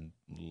at and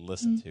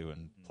listen to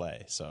and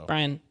play. So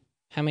Brian,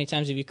 how many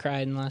times have you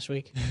cried in the last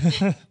week?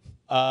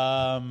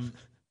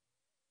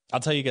 I'll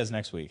tell you guys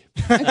next week.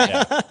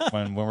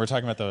 When we're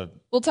talking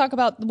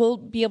about we'll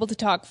be able to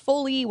talk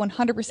fully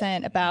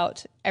 100%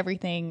 about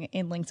everything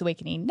in Link's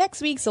Awakening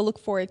next week, so look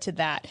forward to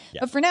that. Yeah.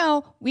 But for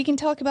now, we can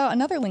talk about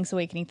another Link's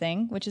Awakening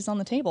thing, which is on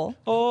the table.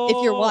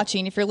 If you're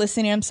watching, if you're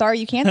listening, I'm sorry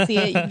you can't see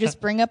it. You can just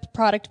bring up a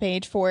product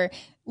page for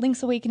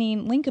Link's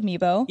Awakening Link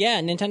Amiibo. Yeah,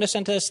 Nintendo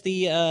sent us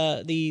the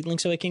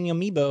Link's Awakening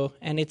Amiibo,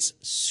 and it's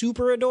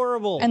super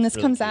adorable. And this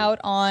comes out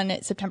on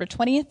September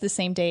 20th, the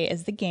same day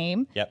as the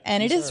game. Yep.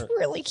 And it is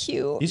really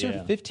cute. These are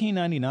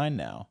 $15.99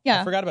 now.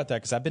 Yeah. I forgot about that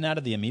because I've been out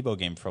of the Amiibo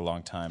game for a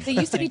long time. They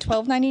used to be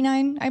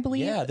 $12.99, I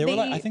believe. Yeah,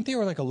 I think they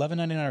were like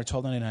 $11.99 or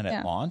 $12.99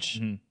 at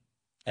launch.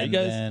 Mm-hmm. Are you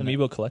guys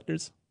Amiibo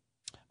collectors?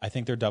 I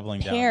think they're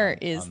doubling down. Pear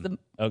is the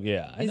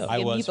I know. I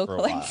was for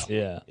a while.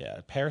 Yeah.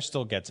 Pear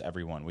still gets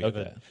everyone.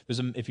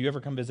 If you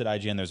ever come visit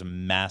IGN, there's a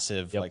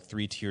massive like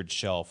 3-tiered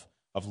shelf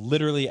of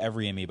literally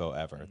every Amiibo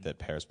ever that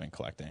Pear's been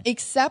collecting.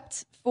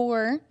 Except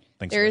for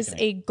there is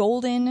a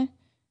golden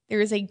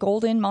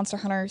Monster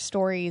Hunter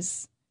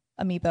Stories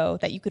Amiibo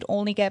that you could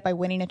only get by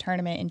winning a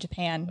tournament in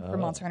Japan for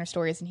Monster Hunter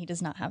Stories, and he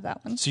does not have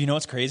that one. So you know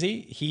what's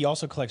crazy? He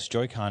also collects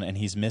Joy-Con, and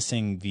he's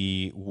missing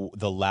the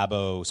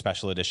Labo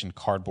Special Edition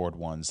cardboard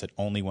ones that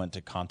only went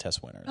to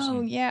contest winners. Oh,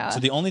 yeah. So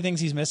the only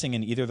things he's missing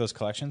in either of those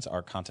collections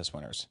are contest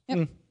winners.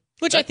 Yep.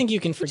 Which I think you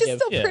can forgive. Which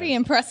is still pretty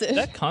impressive.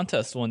 That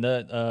contest one,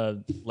 that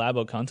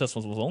Labo contest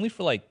one was only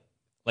for like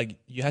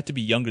you had to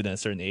be younger than a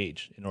certain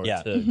age in order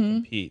to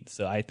compete.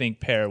 So I think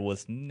Pear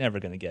was never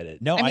going to get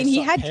it. No, I mean, he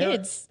had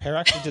kids. Pear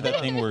actually did that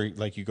thing where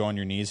like you go on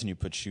your knees and you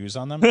put shoes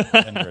on them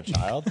when you're a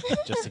child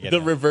just to get the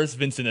in. reverse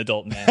Vincent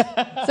adult man.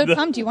 So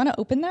Tom, do you want to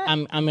open that?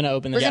 I'm going to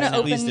open this. We're going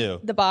to please open do.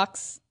 the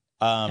box.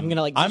 I'm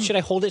going to should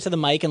I hold it to the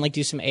mic and like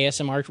do some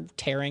ASMR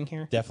tearing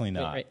here? Definitely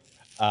not. Right.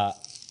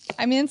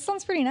 I mean, it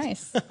sounds pretty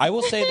nice. I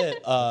will say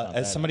that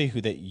as somebody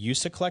that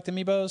used to collect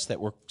Amiibos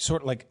that were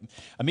sort of like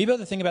Amiibo,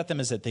 the thing about them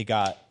is that they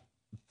got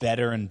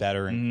better and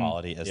better in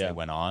quality as they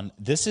went on.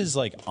 This is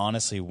like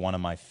honestly one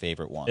of my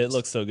favorite ones. It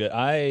looks so good.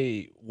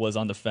 I was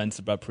on the fence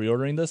about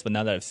pre-ordering this, but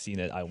now that I've seen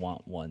it, I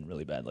want one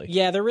really badly.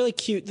 Yeah, they're really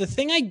cute. The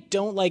thing I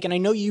don't like, and I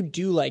know you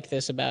do like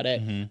this about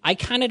it, I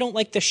kind of don't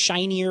like the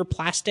shinier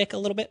plastic a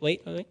little bit.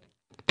 Wait.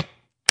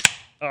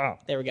 Oh.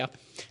 There we go.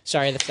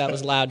 Sorry that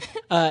was loud.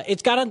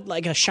 It's got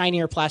a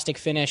shinier plastic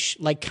finish,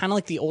 like kind of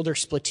like the older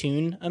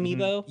Splatoon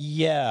Amiibo.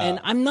 Yeah. And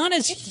I'm not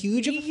as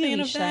huge of a fan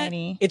of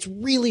shiny. that. It's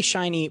really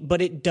shiny,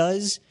 but it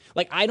does,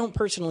 like, I don't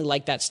personally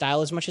like that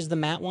style as much as the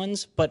matte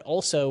ones, but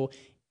also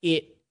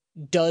it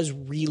does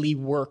really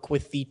work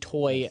with the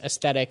toy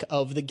aesthetic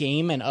of the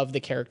game and of the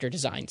character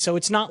design. So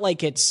it's not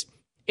like it's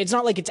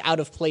out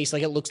of place,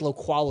 like it looks low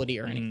quality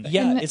or anything.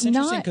 Yeah, it's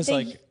interesting because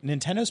like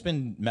Nintendo's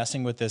been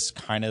messing with this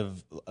kind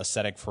of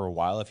aesthetic for a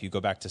while. If you go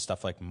back to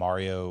stuff like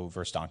Mario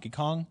vs. Donkey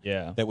Kong,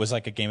 that was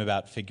like a game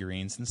about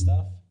figurines and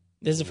stuff.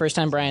 This is the first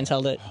time Brian's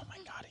held it. Oh my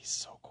god, he's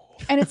so cool.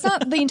 And it's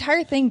not, the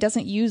entire thing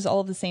doesn't use all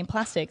of the same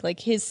plastic. Like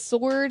his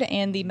sword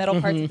and the metal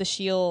parts of the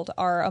shield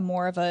are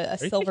more of a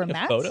silver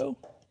matte. Photo?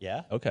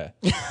 Yeah. Okay.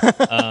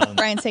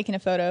 Brian's taking a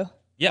photo.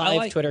 Yeah,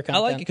 Live Twitter I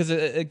like content. it because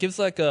it gives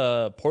like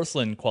a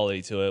porcelain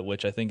quality to it,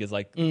 which I think is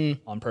like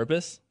on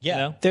purpose. Yeah.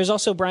 You know? There's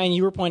also, Brian,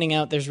 you were pointing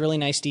out there's really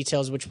nice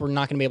details, which we're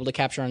not going to be able to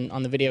capture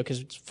on the video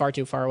because it's far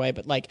too far away.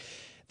 But like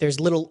there's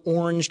little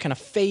orange kind of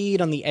fade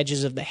on the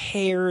edges of the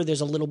hair.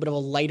 There's a little bit of a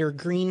lighter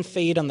green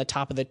fade on the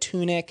top of the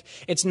tunic.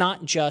 It's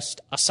not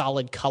just a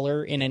solid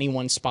color in any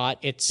one spot.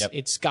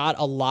 It's got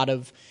a lot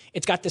of,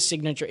 it's got the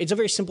signature. It's a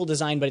very simple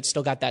design, but it's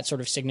still got that sort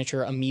of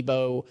signature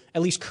amiibo,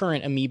 at least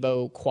current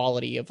amiibo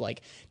quality of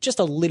like just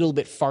a little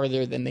bit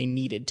farther than they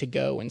needed to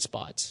go in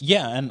spots.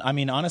 Yeah, and I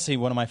mean, honestly,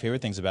 one of my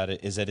favorite things about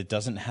it is that it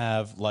doesn't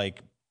have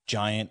like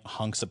giant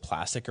hunks of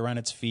plastic around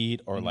its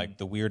feet or like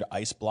the weird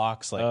ice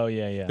blocks. Like, Oh,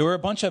 yeah. There were a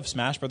bunch of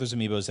Smash Brothers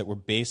amiibos that were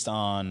based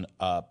on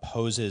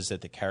poses that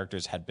the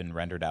characters had been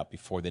rendered out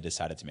before they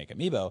decided to make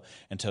amiibo,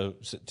 and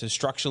to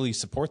structurally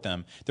support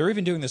them. They're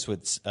even doing this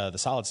with the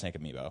Solid Snake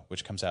amiibo,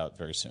 which comes out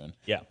very soon.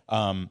 Yeah.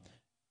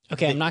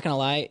 Okay, I'm not going to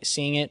lie.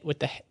 Seeing it with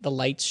the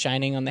lights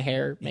shining on the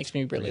hair makes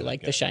me really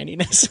like the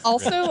shininess.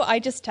 Also, I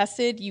just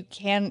tested,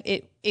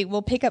 it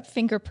will pick up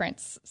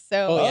fingerprints.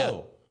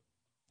 So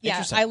yeah,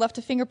 Interesting. I left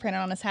a fingerprint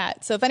on his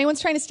hat. So if anyone's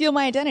trying to steal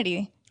my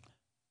identity,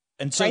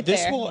 And so Right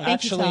this there. will Thank you,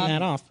 actually, Tom.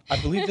 that off. I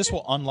believe this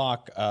will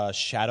unlock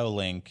Shadow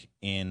Link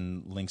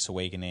in Link's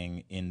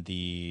Awakening in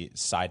the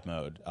side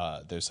mode.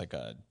 There's like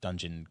a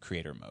dungeon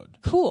creator mode.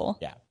 cool.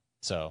 Yeah.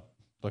 So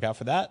look out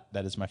for that.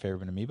 That is my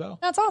favorite amiibo.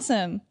 That's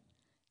awesome.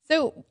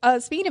 So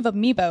speaking of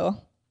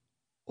amiibo,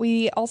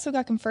 we also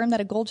got confirmed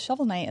that a Gold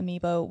Shovel Knight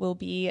amiibo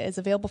is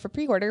available for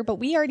pre-order, but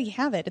we already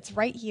have it. It's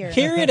right here.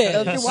 Here it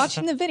So if is. you're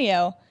watching the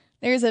video,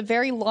 there's a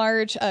very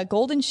large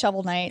golden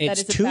Shovel Knight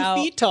It's that is 2 about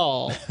feet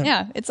tall.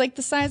 yeah, it's like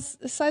the size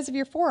of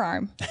your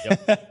forearm,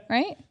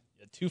 right?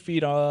 2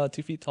 feet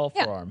tall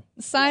Yeah. forearm.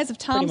 The size of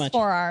Tom's much.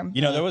 forearm.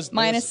 You know, there was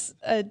minus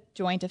a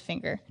joint of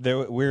finger.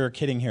 we were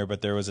kidding here,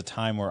 but there was a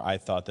time where I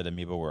thought that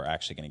amiibo were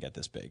actually going to get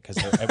this big because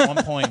at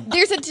one point,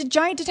 There's a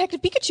giant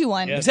Detective Pikachu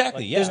one. Yeah.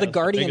 exactly, yeah, There's the the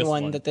Guardian biggest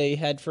one one. that they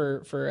had for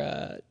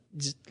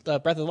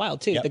Breath of the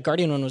Wild too. Yep. The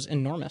Guardian one was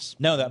enormous.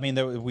 No, I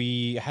mean,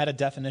 we had a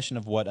definition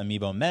of what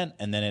amiibo meant,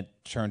 and then it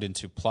turned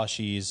into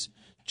plushies,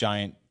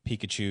 giant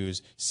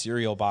Pikachus,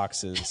 cereal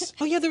boxes.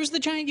 Oh yeah, there was the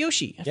giant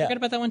Yoshi. I Yeah. forgot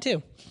about that one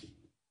too.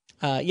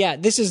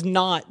 This is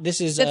not.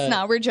 This is. It's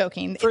not. We're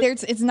joking.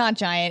 It's not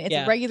giant. It's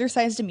Yeah. a regular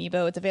sized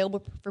amiibo. It's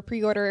available for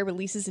pre-order. It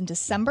releases in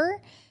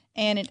December,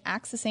 and it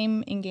acts the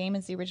same in game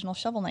as the original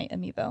Shovel Knight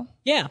amiibo.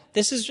 Yeah,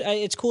 this is.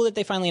 It's cool that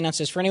they finally announced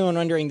this. For anyone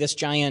wondering, this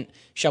giant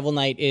Shovel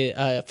Knight,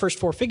 First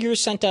Four Figures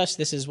sent us.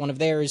 This is one of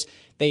theirs.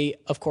 They,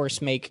 of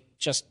course, make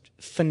just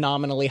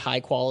phenomenally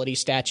high quality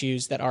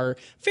statues that are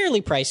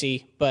fairly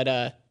pricey,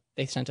 but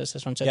they sent us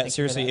this one. So Yeah, thank you for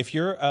seriously, that. if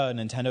you're a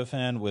Nintendo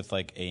fan with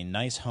like a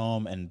nice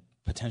home and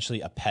potentially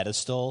a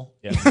pedestal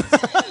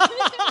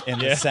in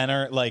the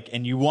center, like,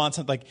 and you want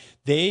something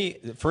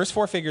like First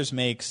Four Figures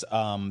makes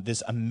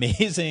this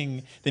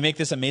amazing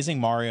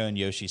Mario and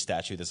Yoshi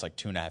statue that's like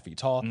 2.5 feet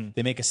tall.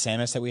 They make a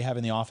Samus that we have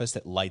in the office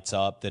that lights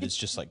up, that is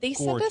just like They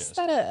gorgeous.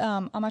 sent us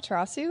that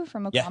Amaterasu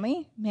from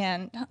Okami.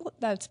 Man,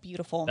 that's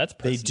beautiful. That's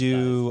They person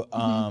do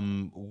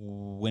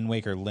Mm-hmm. Wind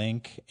Waker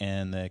Link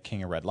and the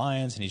King of Red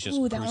Lions, and he's just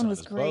Ooh, that cruising one on was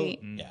his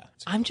great. boat. Yeah,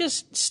 it's I'm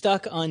just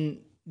stuck on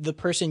the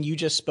person you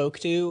just spoke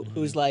to,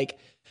 who's like,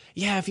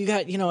 yeah, if you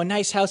got, a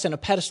nice house and a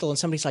pedestal, and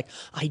somebody's like,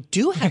 I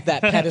do have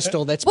that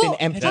pedestal that's Well, been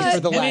empty uh, for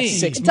the last me.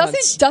 6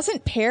 months.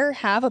 Doesn't Pear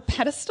have a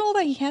pedestal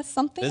that he has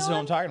something This is on? what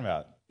I'm talking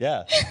about.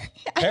 Yeah,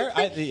 Pear,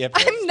 I'm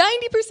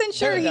 90%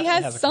 sure he definitely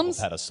has has a some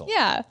couple pedestals.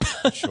 Yeah.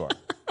 sure.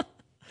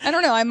 I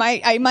don't know. I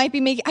might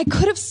be making. I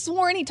could have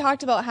sworn he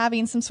talked about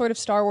having some sort of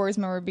Star Wars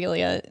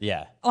memorabilia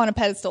Yeah, on a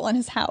pedestal in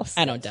his house.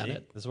 I don't doubt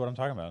it. this is what I'm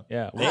talking about.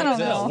 Yeah. I don't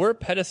know. We're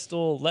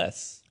pedestal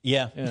less.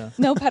 Yeah,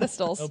 No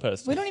pedestals. No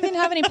pedestals. We don't even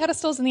have any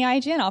pedestals in the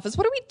IGN office.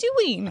 What are we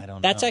doing? I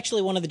don't That's know.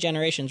 actually one of the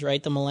generations,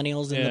 right? The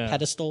millennials and the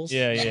pedestals.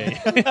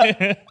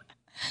 Yeah.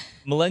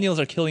 Millennials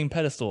are killing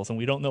pedestals, and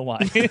we don't know why.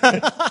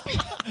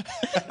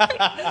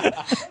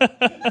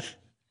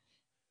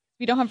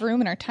 We don't have room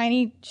in our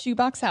tiny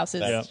shoebox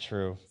houses. That's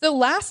true. So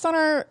last on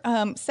our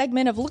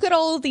segment of look at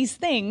all of these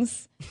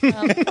things,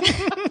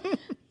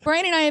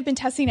 Brian and I have been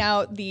testing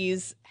out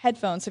these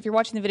headphones. So if you're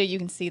watching the video, you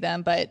can see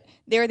them, but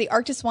they're the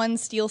Arctis One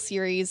Steel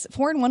Series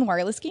 4-in-1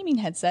 wireless gaming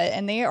headset,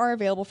 and they are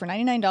available for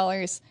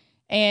 $99.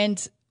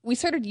 And we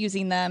started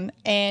using them,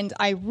 and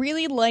I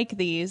really like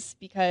these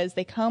because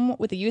they come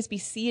with a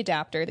USB-C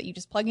adapter that you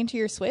just plug into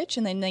your Switch,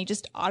 and then they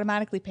just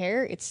automatically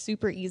pair. It's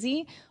super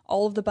easy.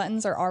 All of the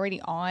buttons are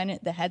already on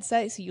the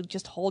headset, so you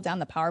just hold down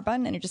the power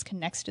button, and it just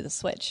connects to the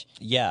Switch.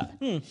 Yeah.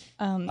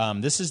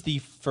 This is the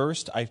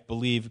first, I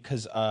believe,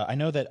 because I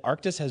know that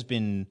Arctis has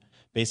been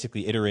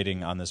basically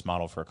iterating on this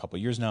model for a couple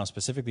of years now,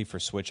 specifically for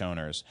Switch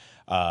owners.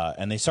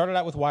 And they started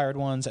out with wired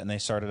ones, and they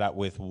started out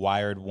with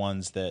wired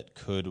ones that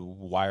could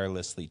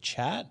wirelessly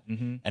chat.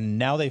 And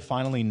now they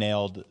finally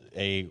nailed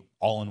a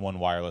all-in-one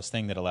wireless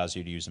thing that allows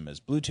you to use them as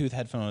Bluetooth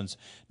headphones,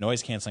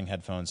 noise-canceling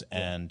headphones,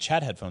 and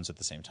chat headphones at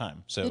the same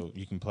time. So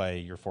you can play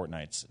your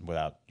Fortnites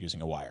without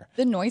using a wire.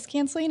 The noise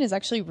canceling is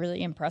actually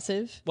really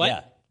impressive. What?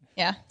 Yeah.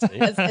 Yeah,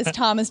 as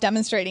Tom is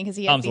demonstrating because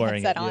he has Tom's the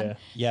wearing headset it, on. yeah.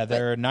 Yeah,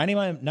 they're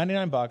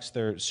 $99.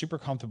 They're super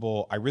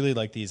comfortable. I really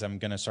like these. I'm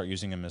going to start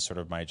using them as sort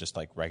of my just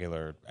like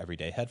regular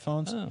everyday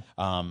headphones.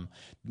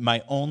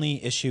 My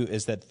only issue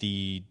is that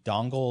the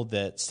dongle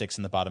that sticks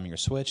in the bottom of your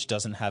Switch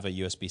doesn't have a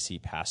USB-C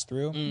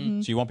pass-through,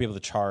 so you won't be able to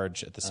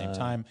charge at the same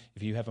time.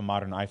 If you have a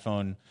modern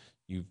iPhone,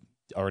 you've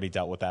already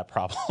dealt with that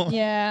problem.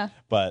 Yeah.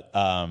 But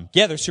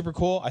yeah, they're super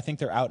cool. I think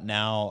they're out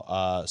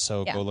now,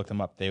 so go look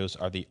them up. Those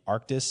are the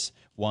Arctis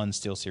One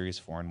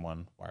SteelSeries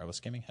 4-in-1 wireless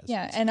gaming headsets.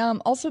 Yeah, and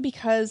also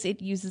because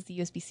it uses the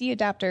USB-C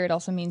adapter, it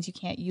also means you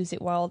can't use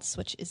it while the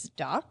Switch is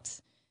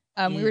docked.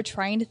 We were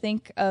trying to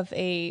think of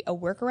a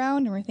workaround,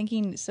 and we're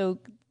thinking, so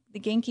the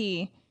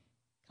Genki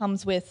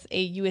comes with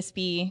a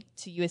USB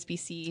to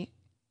USB-C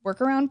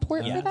workaround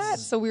port for that.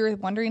 So we were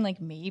wondering, like,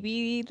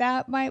 maybe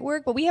that might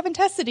work, but we haven't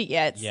tested it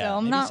yet, so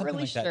I'm maybe not something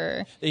really like that.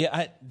 sure.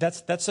 Yeah,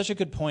 that's such a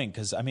good point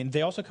because I mean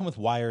they also come with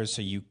wires,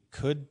 so you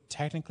could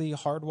technically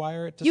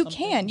hardwire it to You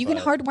something, can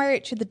but- hardwire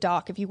it to the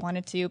dock if you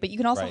wanted to, but you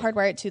can also Right.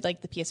 hardwire it to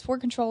like the PS4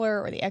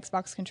 controller or the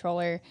Xbox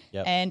controller,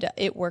 and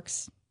it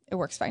works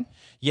fine.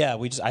 Yeah,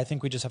 I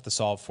think we just have to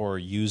solve for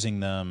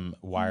using them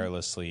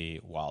wirelessly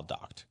while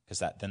docked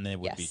because then they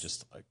would be Yes.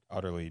 just like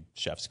utterly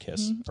chef's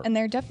kiss. And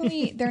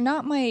they're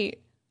not my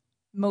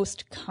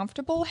most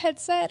comfortable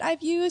headset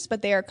I've used,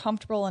 but they are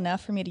comfortable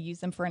enough for me to use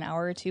them for an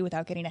hour or two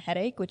without getting a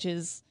headache, which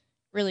is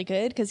really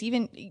good because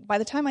even by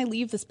the time I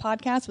leave this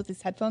podcast with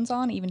these headphones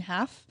on, even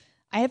half,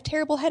 I have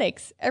terrible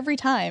headaches every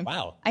time.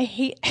 Wow. I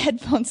hate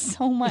headphones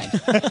so much.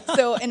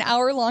 So an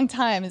hour-long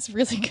time is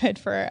really good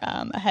for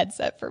a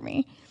headset for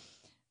me.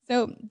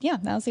 So yeah,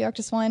 that was the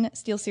Arctis One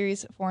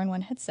SteelSeries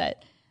 4-in-1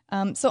 headset.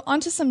 So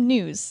on to some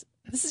news.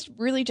 This is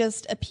really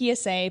just a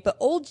PSA, but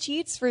old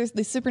cheats for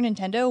the Super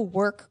Nintendo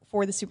work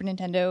for the Super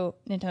Nintendo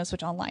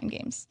Switch Online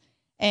games.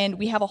 And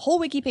we have a whole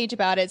wiki page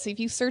about it. So if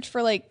you search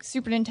for like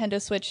Super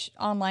Nintendo Switch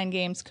Online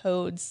games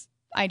codes,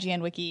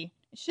 IGN wiki,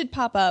 it should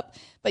pop up.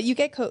 But you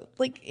get code,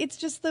 like it's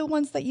just the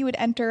ones that you would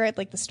enter at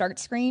like the start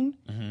screen.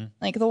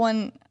 Like the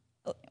one,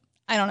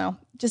 I don't know,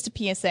 just a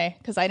PSA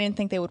because I didn't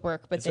think they would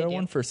work, but Is they there do.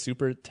 one for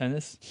Super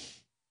Tennis?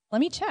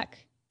 Let me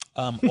check.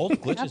 Old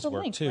Have glitches the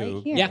work link too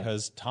right here.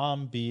 because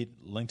Tom beat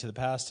Link to the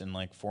Past in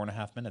like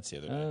 4.5 minutes the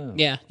other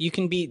day. Yeah, you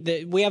can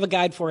beat we have a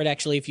guide for it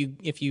actually.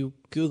 If you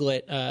Google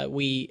it,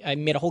 I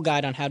made a whole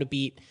guide on how to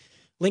beat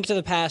Link to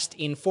the Past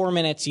in 4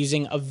 minutes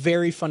using a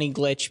very funny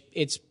glitch.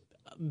 It's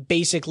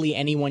basically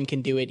anyone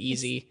can do it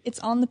easy. It's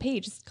on the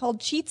page. It's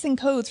called Cheats and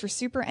Codes for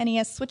Super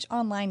NES Switch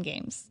Online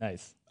Games.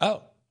 Nice.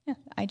 Oh, Yeah,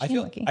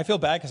 IGN wiki. I feel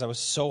bad because I was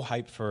so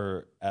hyped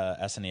for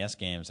SNES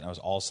games and I was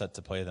all set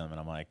to play them and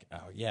I'm like,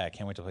 oh yeah, I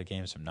can't wait to play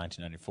games from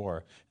 1994.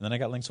 And then I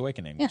got Link's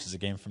Awakening, which is a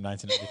game from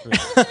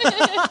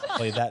 1993.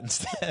 Played that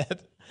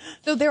instead.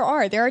 So there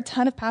are a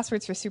ton of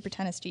passwords for Super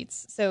Tennis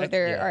cheats. So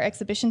there are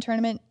exhibition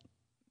tournament.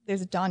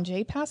 There's a Don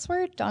J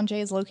password. Don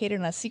J is located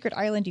on a secret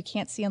island you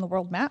can't see on the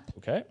world map.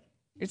 Okay.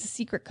 There's a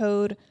secret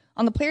code.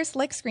 On the player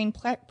select screen,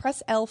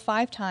 press L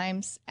 5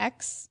 times,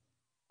 X,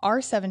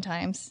 R 7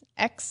 times,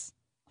 X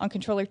on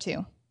controller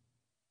 2.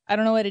 I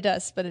don't know what it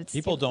does, but it's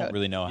People secret don't code.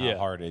 really know how Yeah.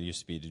 hard it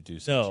used to be to do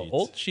some No, cheats.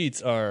 old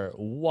cheats are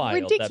wild.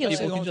 Ridiculous. That People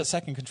people can can just just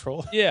second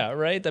control. yeah,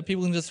 right. That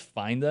people can just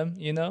find them.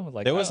 You know,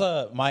 like There was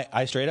oh,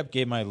 I straight up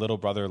gave my little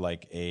brother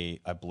like a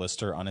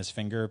blister on his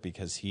finger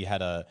because he had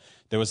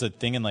there was a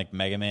thing in like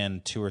Mega Man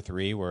 2 or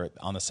 3 where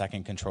on the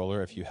second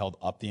controller if you held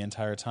up the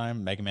entire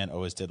time, Mega Man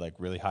always did like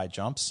really high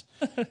jumps.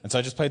 And so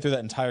I just played through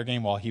that entire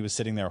game while he was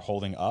sitting there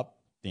holding up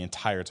the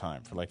entire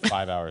time for like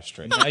 5 hours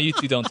straight. now you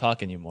two don't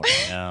talk anymore.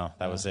 No,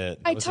 that was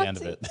it. I That was the talked end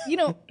of it.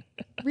 to,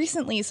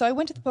 recently, so I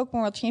went to the Pokemon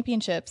World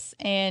Championships,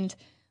 and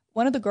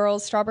one of the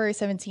girls, Strawberry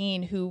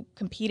 17, who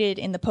competed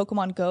in the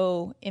Pokemon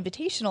Go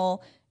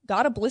Invitational,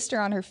 got a blister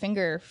on her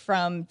finger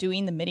from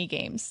doing the mini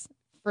games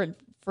for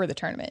the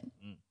tournament.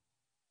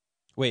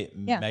 Wait,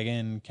 Yeah.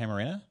 Megan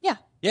Camarena? Yeah.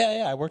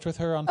 Yeah, I worked with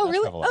her on Oh, Flash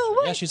really? Travel. Oh, last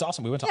year. Yeah, right. she's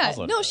awesome. We went to Yeah,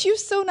 Oslo. no, together. she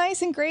was so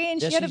nice and great,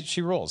 and Yeah, she had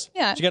she rules.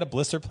 Yeah. She got a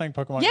blister playing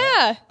Pokemon Go?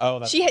 yeah. Oh,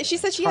 that's she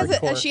said she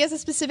hardcore. has a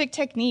specific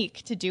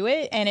technique to do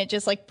it, and it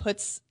just like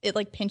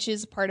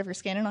pinches part of her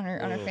skin on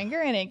her finger,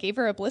 and it gave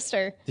her a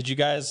blister. Did you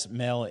guys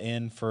mail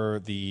in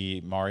for the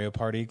Mario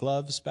Party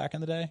gloves back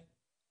in the day?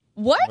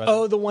 What?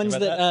 Oh, the ones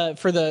about that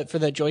for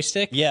the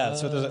joystick. Yeah,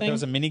 so there thing?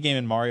 was a mini game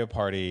in Mario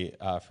Party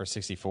for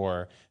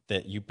 64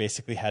 that you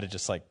basically had to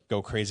just like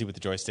go crazy with the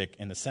joystick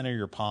in the center of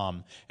your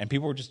palm, and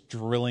people were just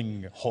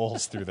drilling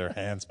holes through their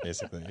hands,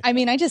 basically. I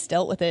mean, I just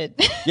dealt with it.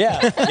 Yeah.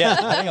 I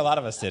think a lot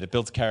of us did. It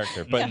builds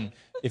character. But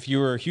if you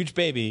were a huge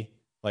baby,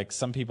 like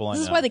some people I This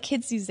know, is why the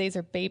kids these days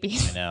are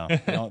babies. I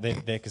know,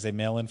 because they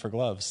mail in for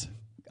gloves.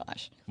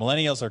 Gosh.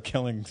 Millennials are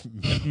killing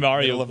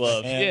Mario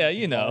gloves. Yeah,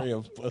 you know.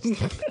 Mario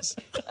gloves.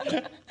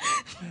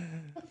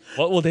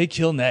 What will they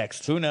kill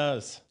next? Who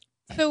knows?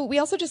 So we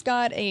also just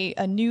got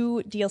a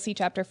new DLC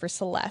chapter for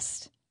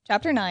Celeste.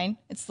 Chapter 9.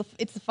 It's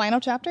the final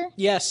chapter.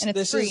 Yes, and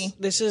it's free.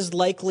 This is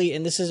likely,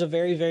 and this is a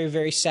very, very,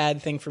 very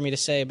sad thing for me to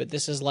say, but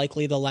this is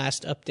likely the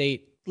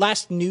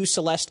last new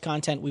Celeste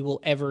content we will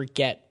ever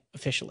get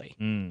officially.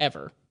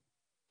 Ever.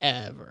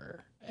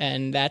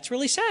 And that's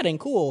really sad and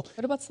cool.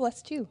 What about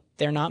Celeste 2?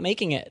 They're not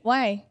making it.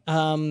 Why?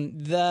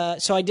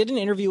 So I did an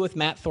interview with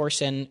Matt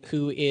Thorson,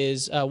 who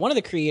is one of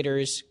the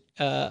creators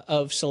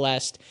of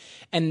Celeste,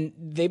 and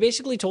they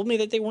basically told me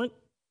that they weren't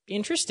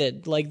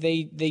interested. Like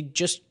they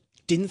just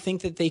didn't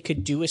think that they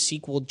could do a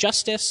sequel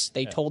justice.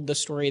 They told the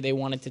story they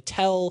wanted to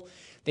tell.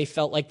 They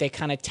felt like they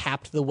kind of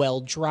tapped the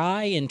well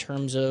dry in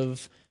terms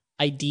of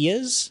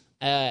ideas,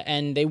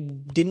 and they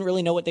didn't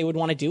really know what they would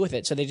want to do with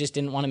it. So they just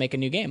didn't want to make a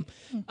new game.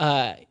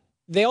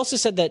 They also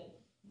said that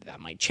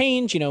might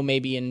change.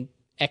 Maybe in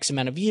X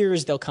amount of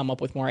years they'll come up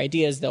with more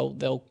ideas.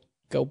 They'll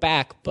go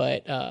back.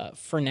 But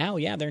for now,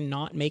 they're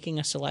not making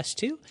a Celeste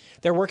 2.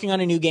 They're working on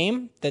a new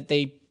game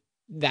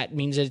that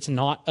means that it's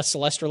not a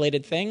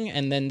Celeste-related thing.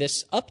 And then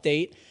this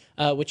update,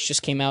 which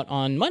just came out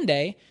on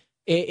Monday,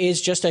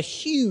 is just a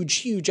huge,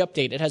 huge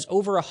update. It has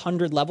over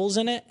 100 levels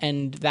in it,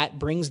 and that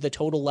brings the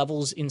total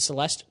levels in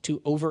Celeste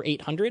to over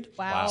 800.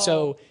 Wow.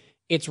 So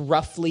it's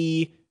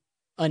roughly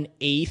an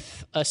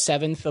eighth, a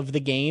seventh of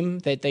the game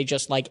that they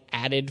just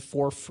added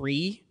for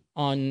free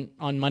on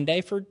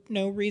Monday for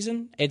no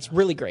reason. It's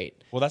really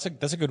great. Well, that's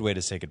a good way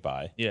to say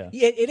goodbye. Yeah.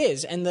 It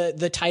is. And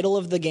the title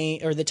of the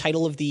game, or the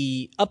title of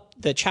the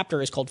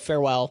chapter is called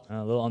Farewell.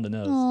 A little on the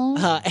nose.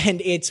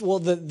 And it's,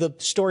 the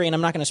story, and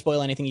I'm not going to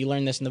spoil anything. You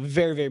learn this in the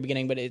very, very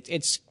beginning, but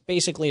it's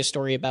basically a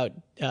story about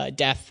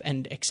death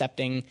and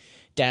accepting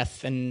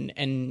death.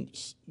 And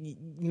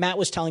Matt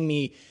was telling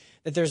me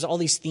that there's all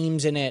these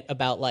themes in it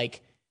about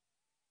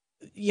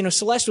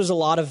Celeste was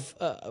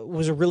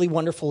was a really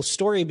wonderful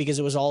story because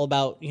it was all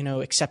about,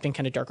 accepting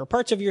kind of darker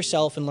parts of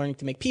yourself and learning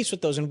to make peace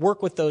with those and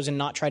work with those and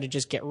not try to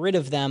just get rid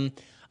of them.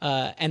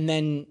 And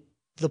then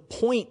the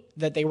point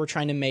that they were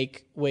trying to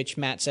make, which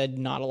Matt said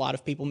not a lot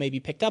of people maybe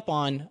picked up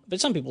on,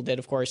 but some people did,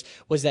 of course,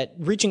 was that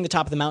reaching the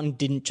top of the mountain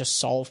didn't just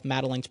solve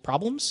Madeline's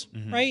problems,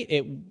 right?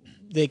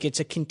 It's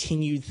a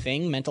continued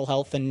thing. Mental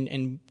health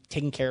and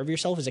taking care of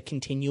yourself is a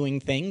continuing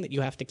thing that you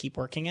have to keep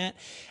working at.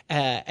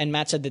 And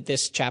Matt said that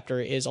this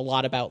chapter is a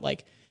lot about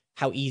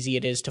how easy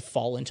it is to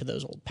fall into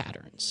those old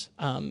patterns.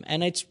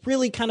 And it's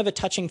really kind of a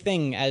touching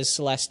thing, as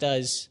Celeste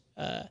does.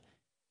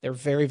 They're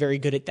very, very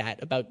good at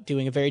that, about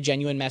doing a very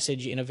genuine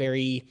message in a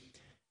very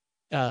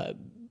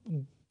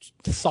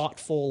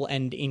thoughtful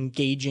and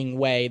engaging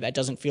way that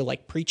doesn't feel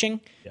like preaching.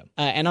 Yeah.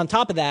 And on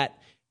top of that,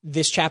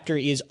 this chapter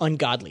is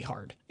ungodly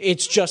hard.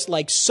 It's just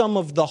some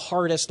of the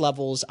hardest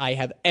levels I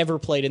have ever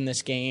played in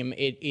this game.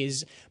 It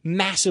is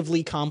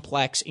massively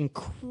complex,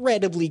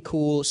 incredibly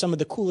cool, some of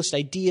the coolest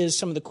ideas,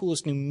 some of the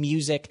coolest new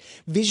music.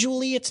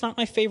 Visually, it's not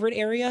my favorite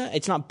area.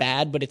 It's not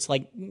bad, but it's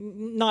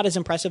not as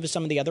impressive as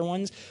some of the other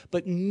ones.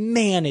 But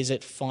man, is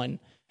it fun.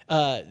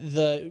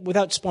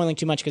 Without spoiling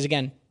too much, because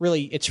again,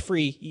 really, it's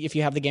free. If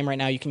you have the game right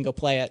now, you can go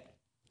play it.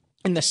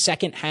 In the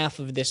second half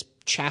of this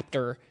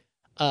chapter,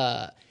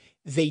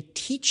 they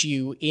teach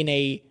you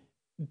in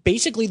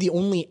basically the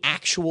only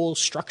actual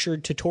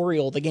structured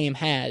tutorial the game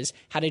has,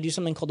 how to do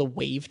something called a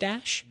wave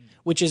dash,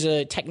 which is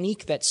a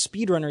technique that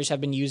speedrunners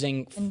have been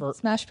using for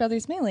Smash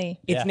Brothers Melee.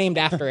 It's named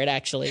after it,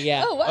 actually.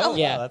 Yeah. Oh, wow. Oh,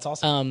 yeah, that's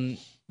awesome.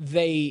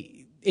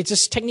 It's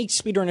a technique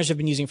speedrunners have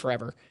been using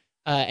forever.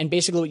 And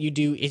basically what you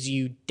do is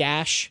you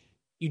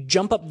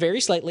jump up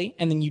very slightly,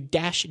 and then you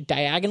dash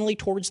diagonally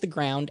towards the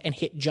ground and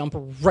hit jump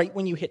right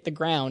when you hit the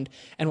ground.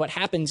 And what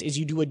happens is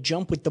you do a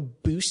jump with the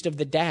boost of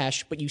the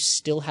dash, but you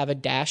still have a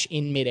dash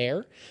in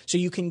midair. So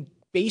you can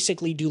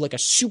basically do a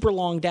super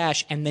long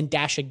dash and then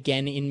dash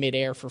again in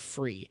midair for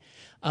free.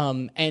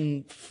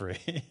 And free.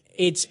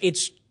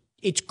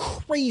 It's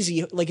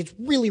crazy. It's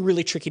really,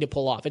 really tricky to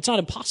pull off. It's not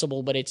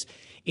impossible, but it's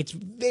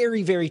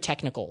very, very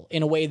technical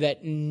in a way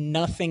that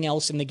nothing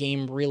else in the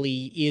game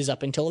really is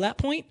up until that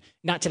point.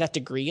 Not to that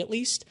degree, at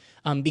least.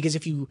 Because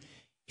if you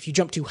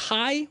jump too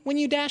high when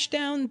you dash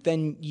down,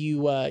 then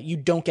you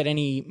don't get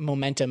any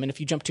momentum. And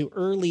if you jump too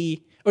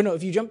early,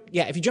 if you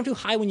jump too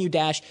high when you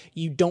dash,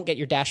 you don't get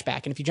your dash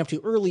back. And if you jump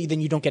too early,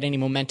 then you don't get any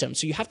momentum.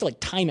 So you have to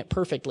time it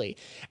perfectly.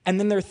 And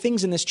then there are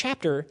things in this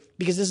chapter,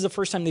 because this is the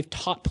first time they've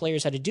taught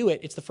players how to do it.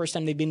 It's the first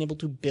time they've been able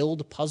to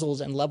build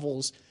puzzles and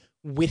levels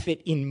with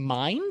it in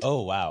mind.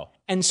 Oh, wow.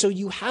 And so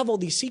you have all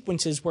these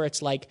sequences where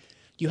it's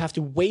you have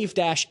to wave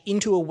dash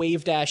into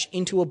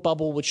a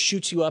bubble, which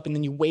shoots you up, and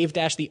then you wave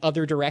dash the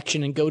other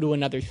direction and go to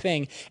another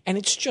thing. And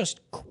it's just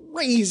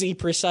crazy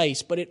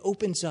precise, but it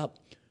opens up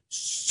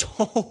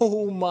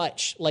so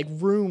much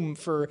room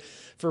for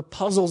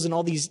puzzles and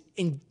all these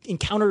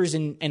encounters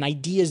and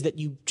ideas that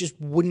you just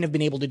wouldn't have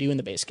been able to do in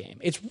the base game.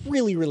 It's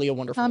really, really a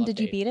wonderful Tom, update. did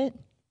you beat it?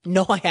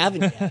 No, I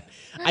haven't yet.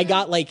 I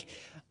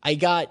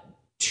got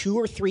 2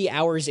 or 3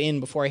 hours in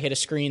before I hit a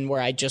screen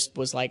where I just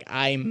was like,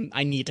 I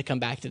need to come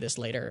back to this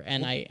later,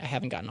 and I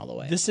haven't gotten all the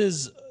way. This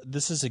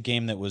is a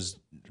game that was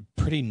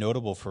pretty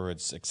notable for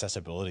its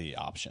accessibility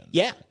options.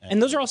 Yeah,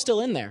 and those are all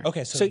still in there.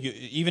 Okay, so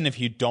even if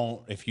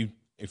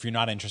you're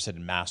not interested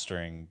in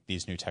mastering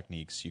these new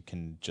techniques, you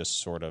can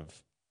just sort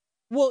of.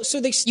 Well,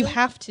 so they still You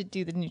have to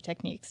do the new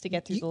techniques to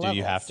get through the levels. Do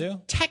you have to?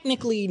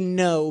 Technically,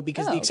 no,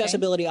 because the okay.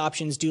 accessibility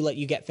options do let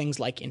you get things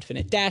like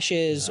infinite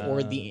dashes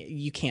or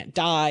you can't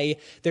die.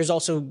 There's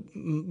also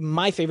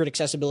my favorite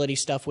accessibility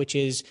stuff, which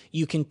is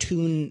you can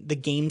tune the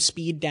game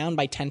speed down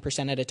by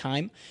 10% at a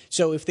time.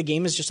 So if the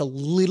game is just a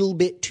little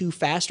bit too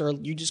fast or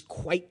you just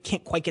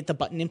can't quite get the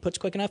button inputs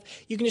quick enough,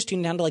 you can just tune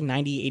it down to like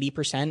 90,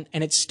 80%.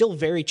 And it's still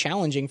very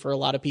challenging for a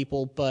lot of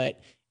people,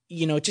 but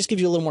it just gives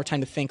you a little more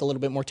time to think, a little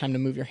bit more time to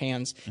move your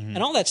hands. And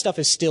all that stuff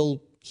is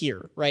still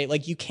here, right?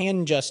 Like you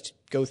can just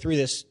go through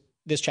this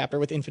chapter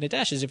with infinite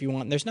dashes if you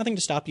want. There's nothing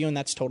to stop you, and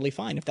that's totally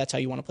fine if that's how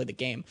you want to play the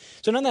game.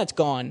 So none of that's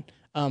gone.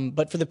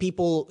 But for the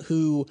people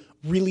who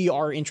really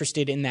are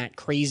interested in that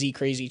crazy,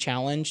 crazy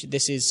challenge,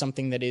 this is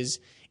something it's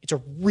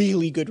a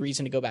really good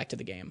reason to go back to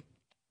the game.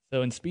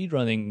 So in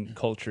speedrunning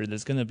culture,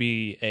 there's going to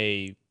be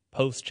a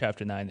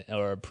post-Chapter 9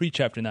 or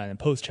pre-Chapter 9 and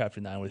post-Chapter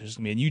 9 where there's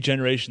going to be a new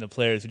generation of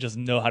players who just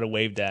know how to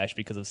wave dash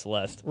because of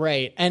Celeste.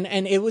 Right. And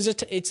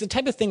it's the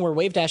type of thing where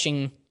wave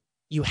dashing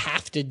you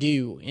have to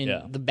do in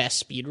the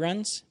best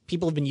speedruns.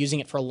 People have been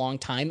using it for a long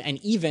time, and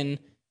even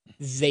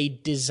they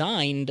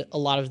designed a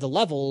lot of the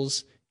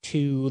levels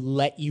to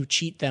let you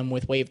cheat them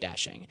with wave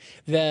dashing.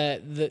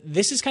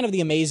 This is kind of the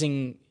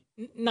amazing,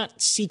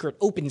 not secret,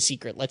 open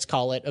secret, let's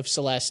call it, of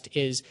Celeste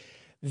is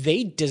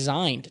they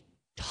designed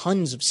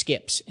tons of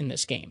skips in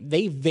this game.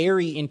 They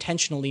very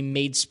intentionally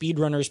made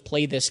speedrunners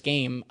play this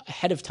game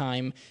ahead of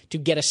time to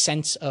get a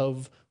sense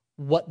of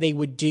what they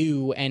would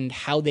do and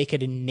how they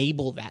could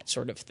enable that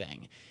sort of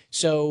thing.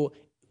 So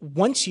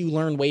once you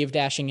learn wave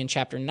dashing in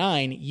Chapter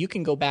 9, you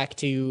can go back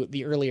to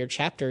the earlier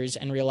chapters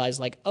and realize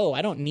like, oh,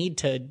 I don't need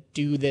to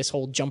do this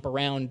whole jump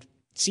around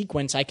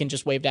sequence. I can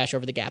just wave dash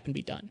over the gap and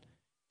be done.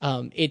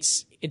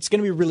 It's going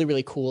to be really,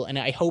 really cool, and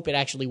I hope it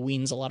actually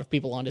weans a lot of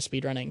people onto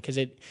speedrunning because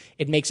it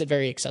makes it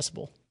very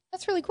accessible.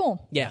 That's really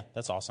cool. Yeah.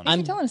 That's awesome.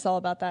 You're telling us all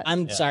about that.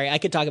 I'm sorry. I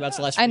could talk about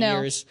Celeste for I know.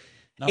 years.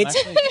 No,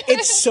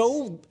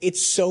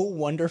 It's so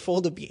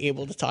wonderful to be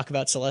able to talk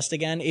about Celeste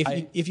again.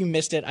 If you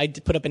missed it, I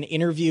put up an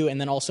interview and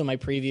then also my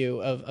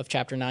preview of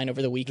Chapter 9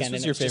 over the weekend. This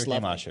was and your it's just favorite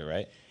game lovely. last year,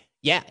 right?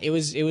 Yeah, it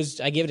was.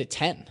 I gave it a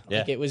 10. Yeah.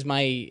 Like it was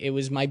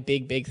my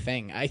big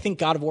thing. I think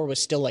God of War was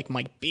still like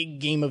my big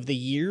game of the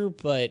year,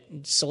 but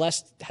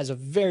Celeste has a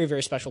very,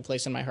 very special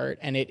place in my heart,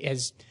 and it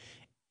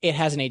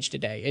hasn't aged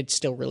today. It's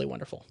still really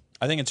wonderful.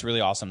 I think it's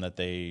really awesome that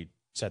they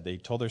said they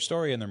told their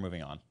story and they're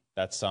moving on.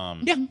 That's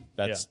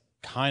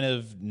kind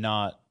of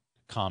not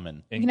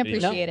common. You can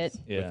appreciate it.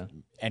 Yeah.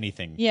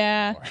 Anything.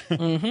 Yeah.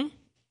 Mm-hmm.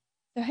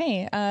 So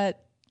hey,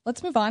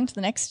 let's move on to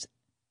the next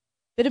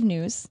bit of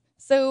news.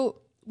 So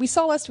we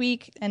saw last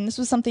week, and this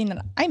was something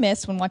that I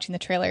missed when watching the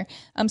trailer.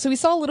 So we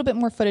saw a little bit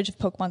more footage of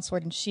Pokemon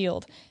Sword and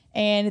Shield,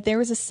 and there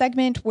was a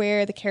segment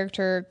where the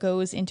character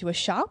goes into a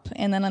shop,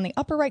 and then on the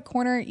upper right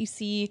corner you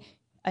see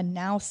a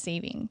now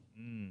saving.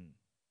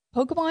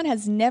 Pokemon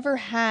has never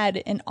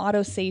had an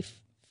autosave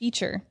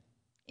feature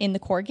in the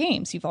core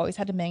games. You've always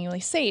had to manually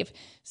save.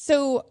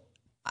 So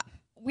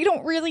we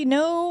don't really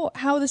know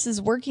how this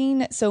is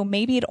working. So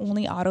maybe it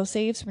only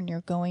autosaves when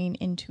you're going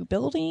into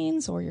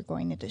buildings or you're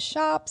going into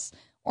shops,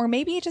 or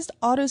maybe it just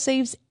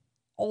autosaves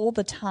all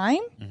the time.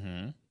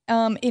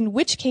 In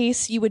which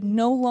case you would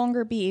no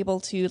longer be able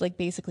to like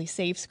basically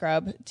save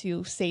scrub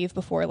to save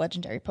before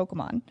legendary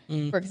Pokemon,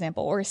 for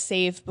example, or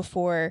save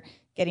before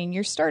getting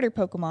your starter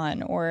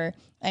Pokemon, or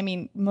I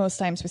mean, most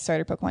times with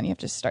starter Pokemon, you have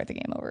to start the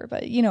game over,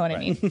 but you know what I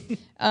mean?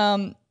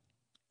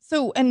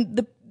 So, and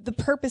the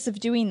purpose of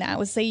doing that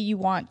was, say you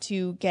want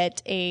to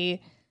get a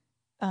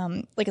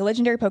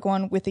legendary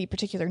Pokemon with a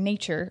particular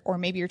nature, or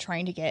maybe you're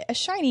trying to get a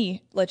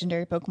shiny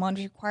legendary Pokemon,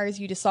 which requires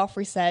you to soft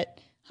reset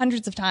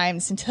hundreds of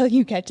times until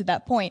you get to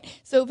that point.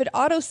 So if it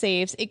auto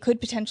saves, it could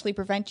potentially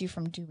prevent you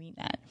from doing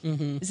that.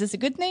 Is this a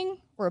good thing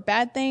or a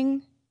bad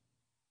thing?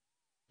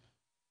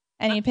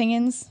 Any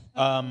opinions?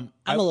 I'm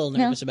a little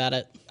nervous about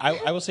it.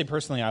 I will say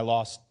personally, I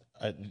lost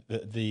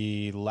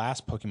the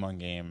last Pokemon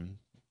game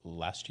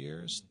last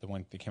year's, the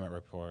one that came out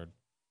right before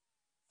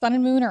Sun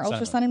and Moon or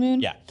Ultra Sun and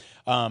Moon? Yeah.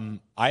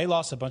 I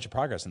lost a bunch of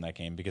progress in that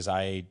game because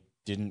I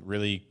didn't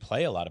really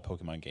play a lot of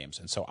Pokemon games.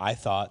 And so I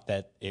thought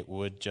that it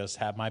would just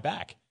have my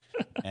back.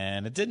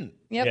 And it didn't.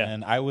 Yep.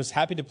 And I was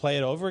happy to play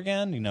it over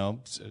again. You know,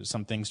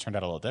 some things turned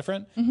out a little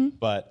different.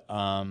 But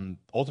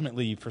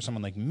ultimately, for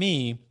someone like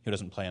me who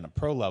doesn't play on a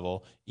pro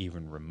level,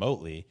 even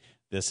remotely,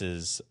 this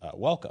is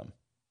welcome.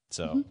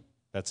 So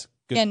that's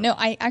good. Yeah, no,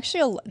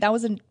 that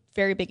was a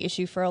very big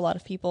issue for a lot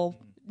of people,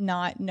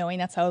 not knowing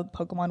that's how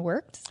Pokemon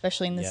worked,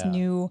 especially in this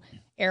new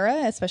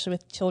era, especially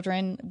with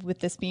children, with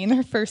this being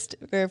their first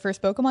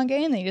Pokemon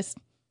game. They just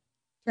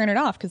turn it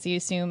off because you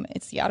assume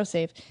it's the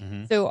autosave.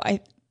 So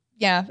I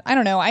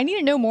don't know. I need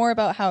to know more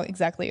about how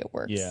exactly it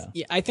works. Yeah,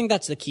 I think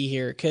that's the key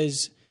here,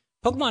 because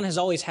Pokemon has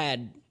always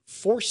had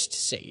forced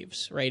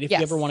saves, right? If you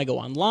Yes. ever want to go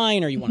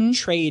online or you want to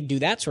trade, do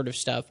that sort of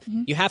stuff,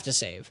 you have to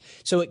save.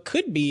 So it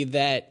could be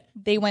that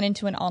They went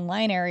into an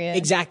online area.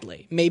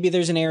 exactly. Maybe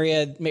there's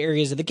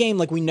areas of the game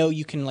like we know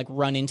you can like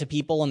run into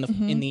people in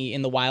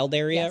the wild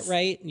area, Yes.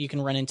 right? You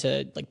can run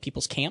into like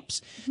people's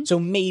camps. So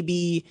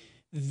maybe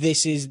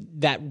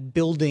that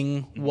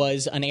building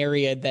was an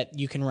area that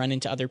you can run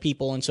into other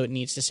people, and so it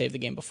needs to save the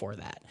game before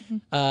that.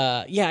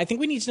 Yeah, I think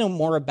we need to know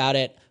more about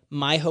it.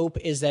 My hope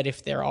is that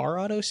if there are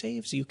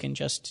autosaves, you can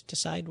just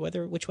decide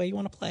which way you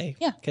want to play.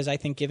 Yeah. Because I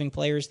think giving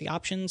players the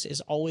options is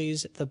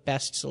always the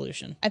best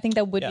solution. I think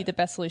that would be the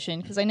best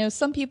solution because I know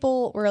some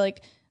people were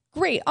like,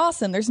 great,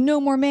 awesome, there's no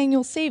more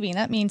manual saving.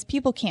 That means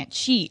people can't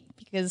cheat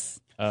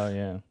because Oh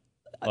yeah.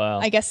 Wow.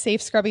 I guess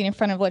safe scrubbing in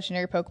front of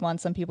legendary Pokemon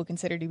some people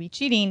consider to be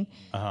cheating.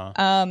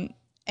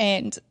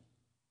 And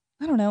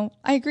I don't know.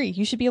 I agree.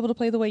 You should be able to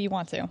play the way you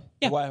want to.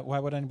 Yeah. Why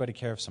would anybody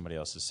care if somebody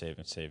else is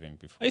saving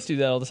before? I used to do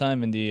that all the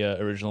time in the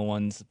original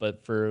ones,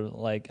 but for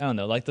like I don't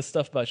know, like the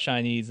stuff about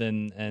shinies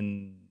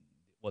and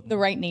what The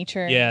right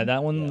nature. Yeah,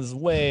 that one was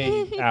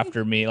way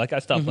after me. Like I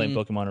stopped playing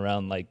Pokemon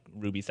around like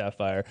Ruby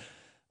Sapphire.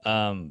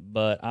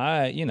 But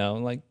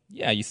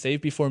you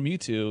save before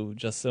Mewtwo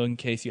just so in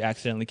case you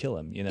accidentally kill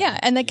him, you know? Yeah,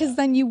 and because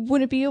then you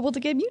wouldn't be able to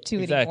get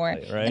Mewtwo Exactly,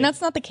 anymore. right? And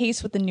that's not the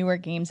case with the newer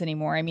games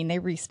anymore. I mean, they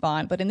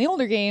respawn, but in the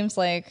older games,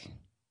 like,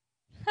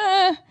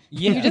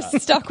 you just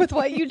stuck with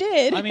what you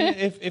did. I mean,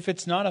 if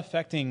it's not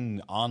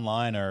affecting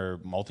online or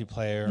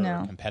multiplayer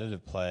No. or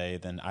competitive play,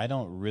 then I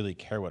don't really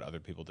care what other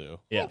people do.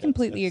 Yeah. I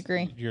completely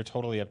agree. You're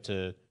totally up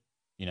to,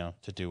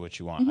 to do what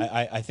you want.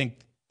 I think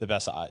the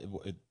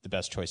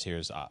best choice here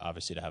is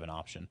obviously to have an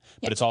option,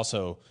 but it's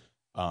also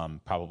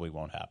probably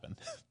won't happen.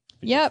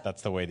 Yep.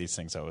 That's the way these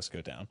things always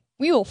go down.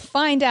 We will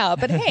find out.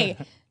 But hey,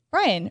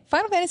 Brian,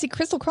 Final Fantasy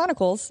Crystal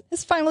Chronicles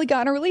has finally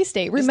gotten a release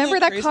date. Remember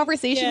that that crazy?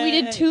 conversation we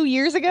Yeah. did 2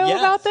 years ago Yes.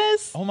 about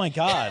this? Oh my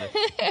god.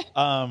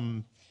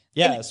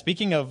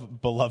 Speaking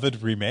of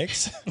beloved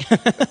remakes,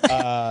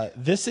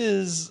 this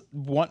is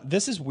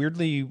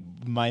weirdly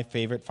my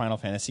favorite Final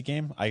Fantasy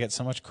game. I get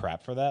so much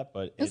crap for that,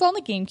 but It was on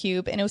the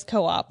GameCube and it was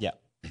co-op. yeah.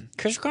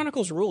 Crystal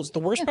Chronicles rules. The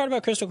worst part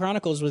about Crystal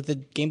Chronicles was the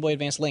Game Boy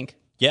Advance Link.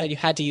 Yeah. That you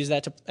had to use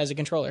that as a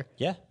controller.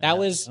 Yeah. That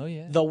was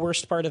yeah. the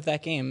worst part of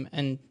that game,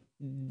 and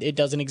it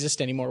doesn't exist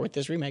anymore with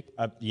this remake.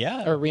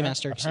 Yeah. Or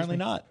remaster, excuse Apparently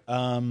me.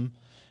 not.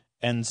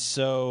 And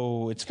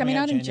so it's coming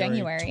out in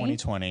January January.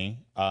 2020,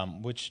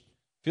 which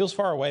feels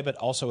far away, but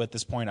also at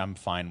this point, I'm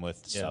fine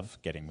with stuff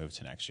getting moved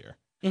to next year.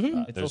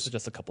 It's also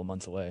just a couple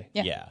months away.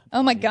 Yeah.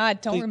 Oh my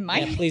God, don't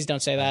remind me. Please don't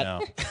say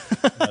that.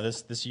 No,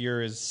 this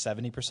year is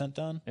 70%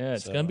 done. Yeah,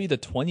 it's so- gonna be the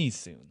 20s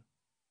soon.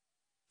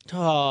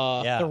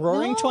 Oh, Yeah. the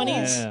Roaring No.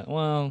 20s. Yeah,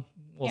 well,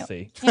 we'll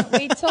see. Can't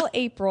wait till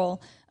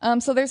April.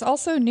 So there's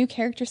also new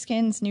character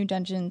skins, new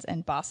dungeons,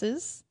 and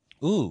bosses.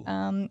 Ooh.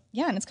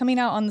 Yeah, and it's coming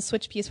out on the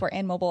Switch, PS4,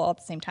 and mobile all at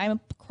the same time.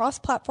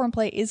 Cross-platform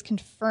play is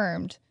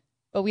confirmed,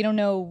 but we don't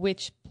know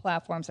which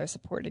platforms are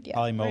supported yet.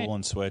 Probably mobile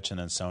and Switch, and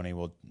then Sony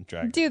will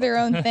drag. Do their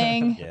own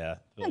thing. Yeah.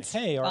 They're That's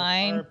hey,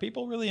 fine. are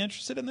people really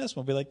interested in this?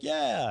 We'll be like,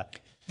 yeah.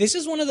 This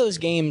is one of those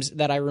games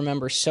that I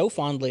remember so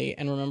fondly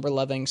and remember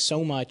loving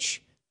so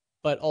much,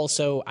 but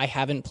also I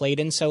haven't played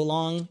in so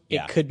long.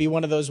 Yeah. It could be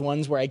one of those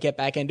ones where I get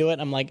back into it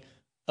and I'm like,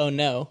 oh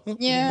no.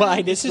 Yeah.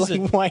 Why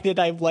did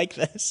I like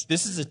this?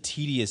 This is a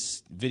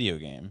tedious video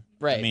game.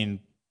 Right. I mean,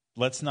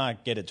 let's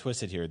not get it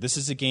twisted here. This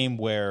is a game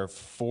where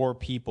 4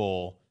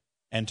 people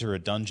enter a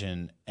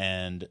dungeon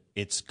and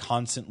it's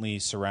constantly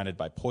surrounded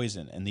by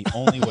poison. And the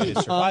only way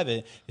to survive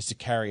it is to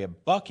carry a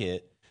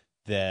bucket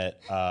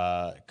that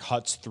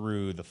cuts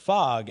through the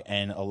fog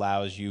and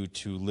allows you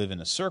to live in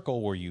a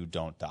circle where you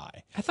don't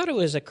die. I thought it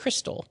was a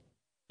crystal.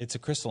 It's a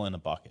crystal in a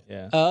bucket.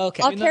 Yeah. Oh,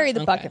 okay. I'll carry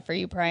the Okay. bucket for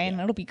you, Brian.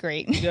 It'll be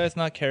great. You guys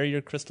not carry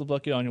your crystal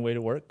bucket on your way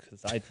to work?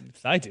 Because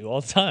I do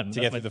all the time. To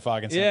get through the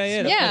fog and Yeah,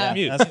 yeah, Yeah. that's my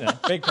commute, That's you know.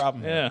 a big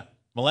problem. here. Yeah.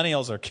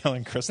 Millennials are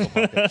killing crystal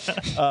bucket.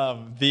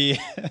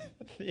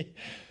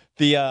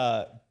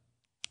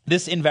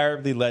 This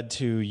invariably led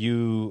to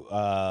you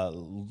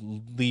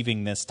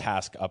leaving this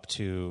task up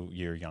to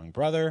your young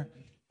brother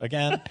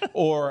again,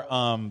 or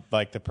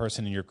like the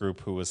person in your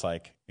group who was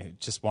like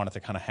just wanted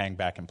to kind of hang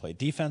back and play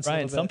defense.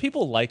 Brian, a little some bit.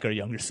 people like our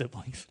younger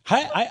siblings.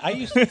 I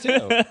used to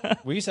too.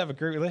 We used to have a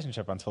great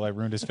relationship until I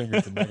ruined his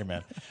fingers in Mega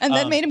Man. And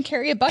then made him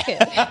carry a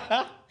bucket.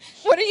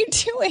 What are you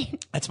doing?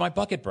 That's my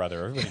bucket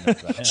brother. Everybody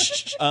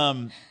knows about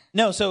him.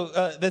 No, so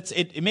that's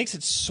it. It makes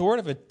it sort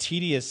of a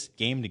tedious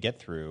game to get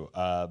through,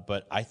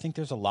 but I think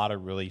there's a lot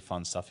of really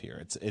fun stuff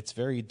here. It's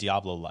very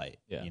Diablo light,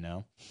 Yeah. you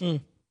know.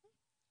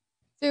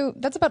 So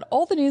that's about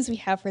all the news we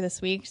have for this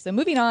week. So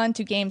moving on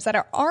to games that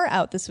are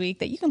out this week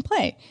that you can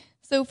play.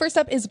 So first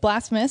up is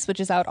Blasphemous, which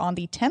is out on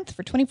the 10th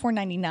for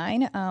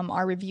 $24.99.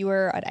 Our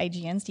reviewer at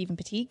IGN, Stephen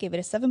Petit, gave it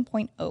a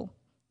 7.0,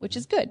 which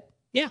is good.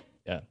 Yeah.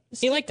 Yeah.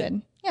 He liked it.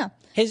 Good. Yeah.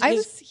 His- I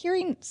his- was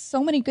hearing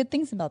so many good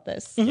things about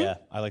this. Yeah,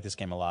 I like this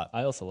game a lot.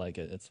 I also like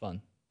it. It's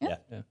fun. Yeah.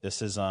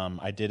 This is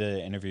I did an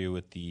interview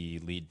with the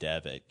lead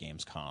dev at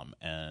Gamescom,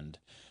 and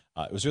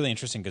it was really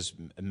interesting because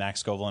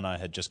Max Scoville and I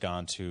had just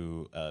gone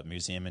to a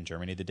museum in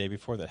Germany the day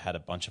before that had a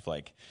bunch of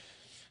like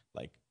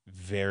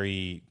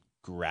very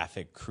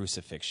graphic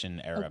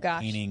crucifixion era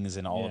paintings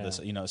and all of this,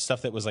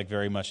 stuff that was like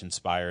very much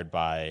inspired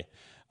by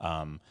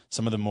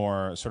some of the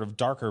more sort of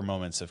darker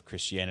moments of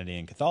Christianity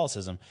and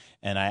Catholicism.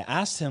 And I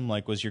asked him,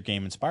 like, was your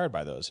game inspired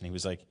by those? And he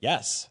was like,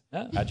 yes.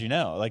 Oh. How'd you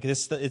know? Like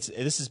this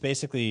is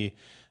basically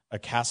a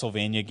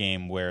Castlevania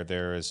game where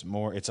there's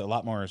more, it's a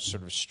lot more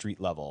sort of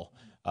street level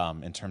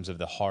in terms of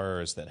the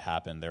horrors that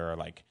happen. There are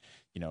like,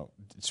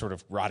 sort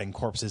of rotting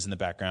corpses in the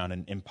background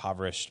and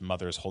impoverished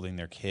mothers holding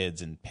their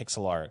kids and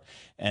pixel art.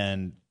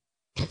 And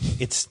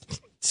it's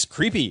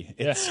creepy.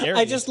 It's scary.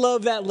 I just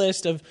love that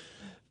list of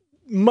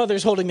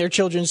mothers holding their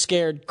children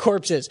scared,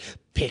 corpses,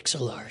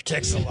 pixel art.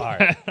 Pixel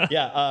art.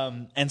 Yeah.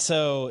 And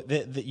so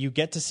you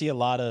get to see a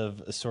lot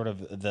of sort of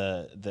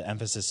the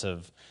emphasis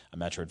of a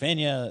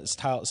Metroidvania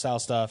style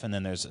stuff. And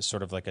then there's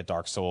sort of like a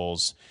Dark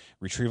Souls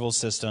retrieval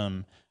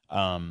system.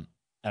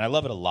 And I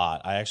love it a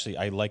lot.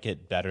 I like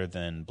it better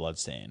than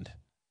Bloodstained.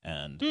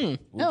 And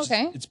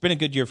it's been a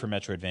good year for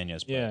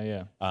Metroidvanias.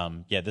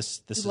 But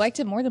this you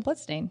liked it more than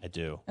Bloodstained. I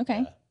do.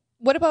 Okay.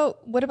 What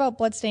about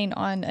Bloodstained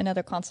on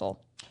another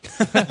console?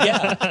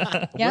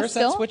 Yeah. Where's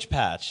still? that Switch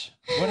patch?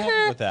 What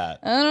happened with that?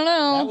 I don't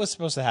know. That was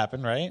supposed to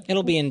happen, right?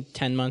 It'll be in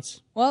 10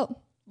 months.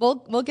 Well,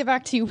 we'll get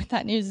back to you with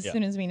that news as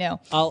soon as we know.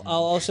 I'll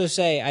also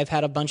say I've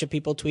had a bunch of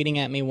people tweeting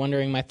at me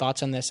wondering my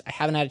thoughts on this. I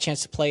haven't had a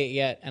chance to play it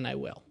yet, and I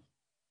will.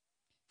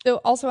 So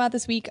also out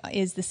this week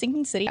is The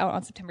Sinking City, out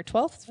on September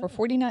 12th for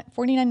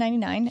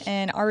 $49.99,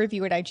 and our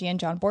reviewer at IGN,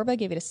 John Borba,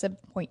 gave it a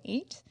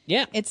 7.8.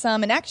 Yeah. It's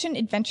an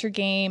action-adventure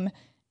game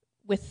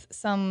with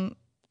some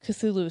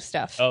Cthulhu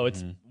stuff. Oh,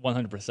 it's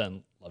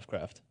 100%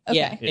 Lovecraft. Okay.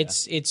 Yeah,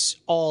 it's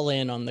all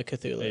in on the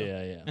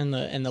Cthulhu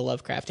and the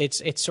Lovecraft.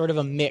 It's sort of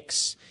a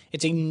mix.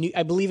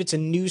 I believe it's a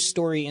news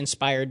story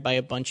inspired by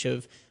a bunch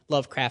of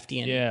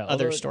Lovecraftian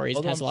other stories.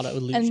 It has a lot of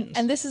illusions.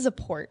 And this is a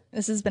port.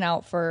 This has been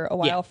out for a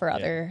while for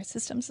other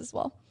systems as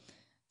well.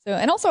 So,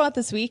 and also out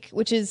this week,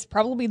 which is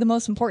probably the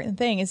most important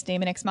thing, is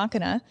Daemon X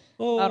Machina,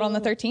 out on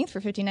the 13th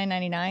for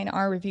 $59.99.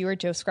 Our reviewer,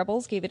 Joe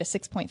Scrubbles, gave it a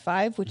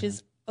 6.5, which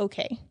is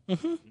okay,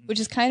 which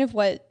is kind of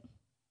what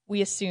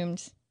we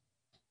assumed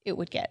it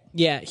would get.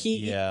 Yeah,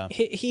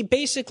 he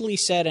basically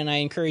said, and I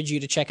encourage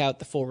you to check out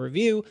the full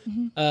review,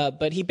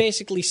 but he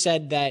basically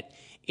said that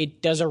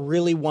it does a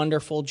really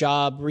wonderful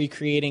job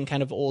recreating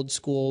kind of old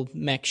school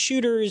mech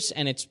shooters,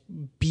 and it's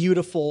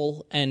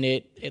beautiful, and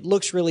it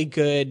looks really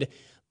good,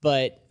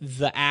 but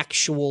the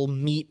actual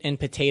meat and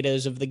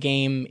potatoes of the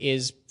game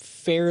is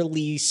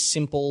fairly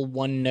simple,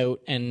 one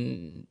note,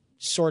 and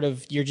sort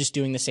of you're just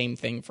doing the same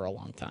thing for a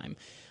long time.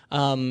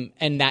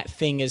 And that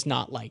thing is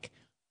not like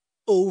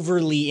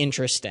overly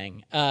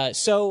interesting.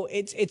 So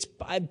it's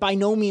by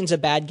no means a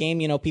bad game.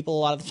 People a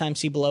lot of the time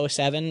see below a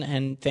 7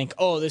 and think,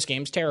 oh, this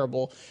game's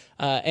terrible.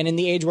 And in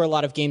the age where a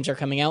lot of games are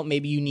coming out,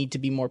 maybe you need to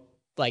be more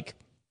like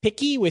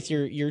picky with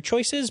your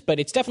choices,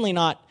 but it's definitely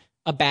not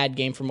a bad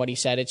game from what he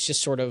said. It's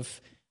just sort of,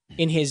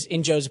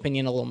 in Joe's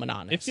opinion, a little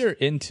monotonous. If you're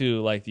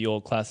into like the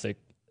old classic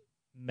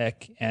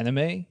mech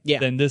anime,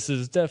 then this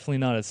is definitely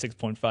not a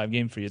 6.5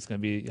 game for you. It's going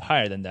to be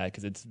higher than that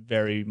because it's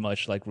very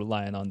much like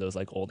relying on those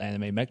like old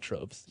anime mech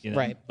tropes,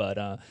 Right.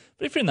 But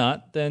if you're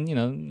not, then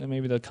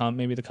maybe the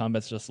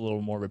combat's just a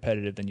little more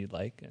repetitive than you'd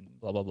like, and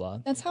blah blah blah.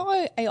 That's how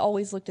I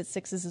always looked at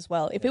sixes as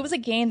well. If it was a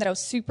game that I was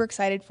super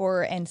excited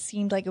for and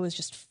seemed like it was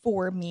just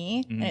for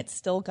me, and it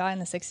still got in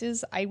the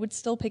 6s, I would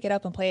still pick it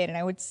up and play it, and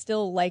I would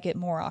still like it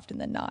more often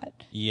than not.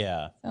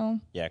 Yeah.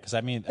 So because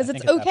I mean, because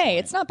it's okay,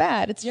 it's not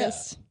bad. It's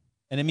just.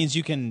 And it means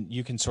you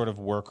can sort of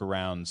work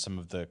around some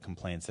of the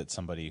complaints that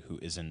somebody who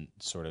isn't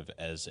sort of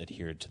as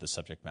adhered to the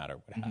subject matter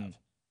would have.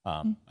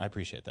 I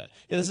appreciate that.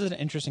 Yeah, this is an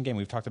interesting game.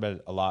 We've talked about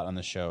it a lot on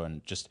the show,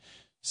 and just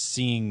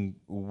seeing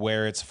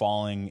where it's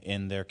falling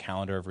in their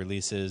calendar of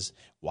releases,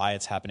 why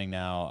it's happening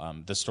now,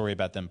 the story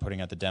about them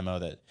putting out the demo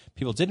that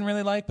people didn't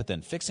really like, but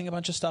then fixing a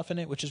bunch of stuff in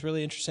it, which is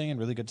really interesting and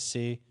really good to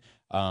see.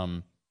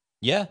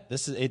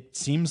 It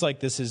seems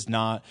like this is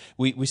not.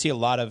 We see a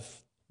lot of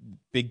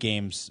big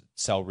games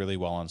sell really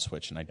well on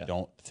Switch, and I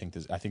think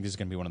this is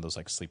going to be one of those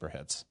like sleeper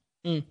hits.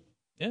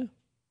 Yeah.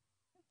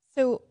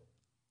 So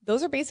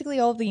those are basically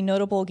all of the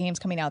notable games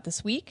coming out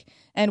this week,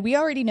 and we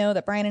already know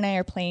that Brian and I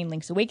are playing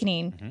Link's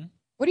Awakening.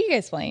 What are you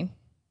guys playing?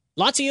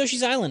 Lots of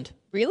Yoshi's Island.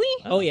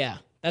 Really? Oh yeah,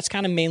 that's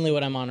kind of mainly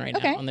what I'm on right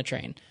now on the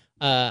train.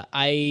 The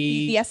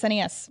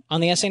SNES on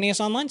the SNES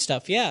Online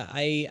stuff. Yeah,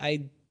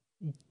 I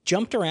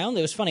jumped around.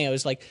 It was funny. I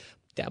was like.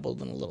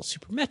 Dabbled in a little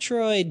Super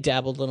Metroid,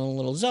 dabbled in a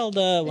little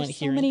Zelda, went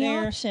here and there. So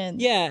many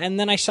options. Yeah, and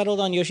then I settled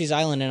on Yoshi's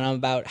Island, and I'm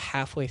about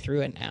halfway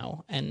through it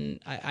now. And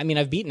I mean,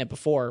 I've beaten it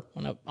before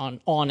on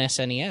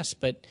SNES,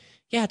 but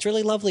yeah, it's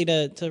really lovely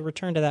to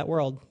return to that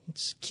world.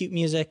 It's cute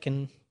music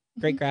and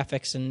great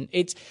graphics, and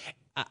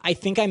I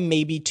think I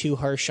may be too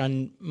harsh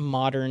on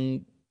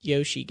modern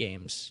Yoshi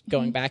games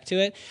going back to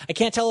it. I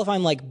can't tell if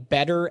I'm like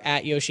better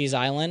at Yoshi's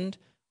Island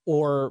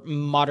or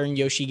modern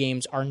Yoshi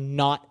games are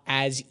not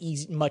as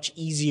much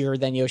easier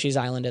than Yoshi's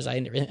Island as I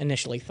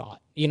initially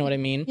thought. You know what I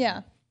mean?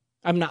 Yeah.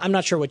 I'm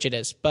not sure which it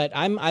is, but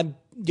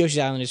Yoshi's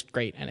Island is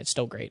great, and it's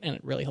still great, and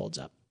it really holds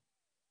up.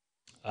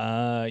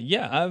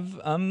 Yeah,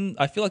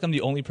 I feel like I'm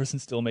the only person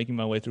still making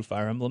my way through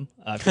Fire Emblem.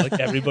 I feel like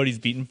everybody's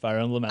beaten Fire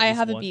Emblem.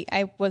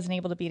 I wasn't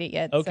able to beat it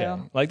yet. Okay,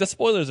 so. like the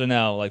spoilers are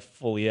now like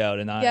fully out,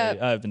 and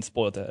I've been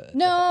spoiled.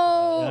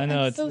 No, I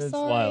know I'm so it's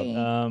sorry.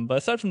 wild. But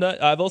aside from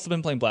that, I've also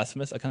been playing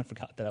Blasphemous. I kind of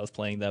forgot that I was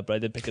playing that, but I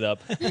did pick it up.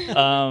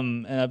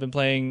 And I've been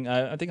playing.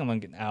 I think I'm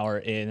like an hour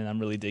in, and I'm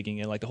really digging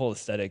it. Like the whole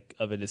aesthetic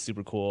of it is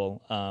super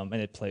cool, and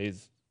it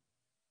plays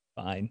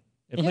fine.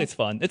 It plays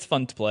fun. It's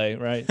fun to play,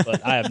 right?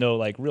 But I have no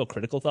like real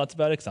critical thoughts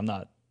about it because I'm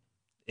not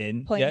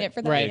in playing yet. it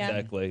for that. Right,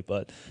 Exactly.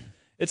 But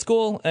it's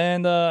cool,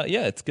 and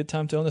it's a good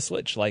time to own a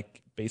Switch.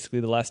 Like basically,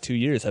 the last 2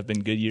 years have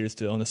been good years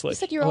to own a Switch. You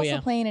said you were also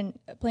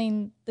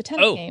playing the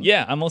tennis game.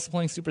 Yeah, I'm also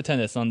playing Super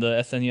Tennis on the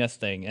SNES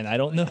thing, and I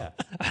don't know.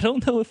 I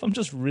don't know if I'm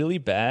just really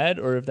bad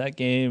or if that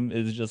game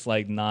is just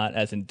like not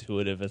as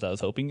intuitive as I was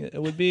hoping it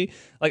would be.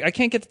 Like I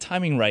can't get the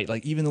timing right,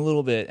 like even a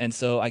little bit, and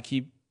so I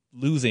keep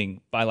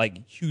losing by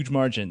like huge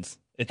margins.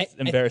 It's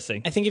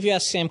embarrassing. I think if you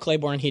ask Sam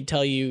Claiborne, he'd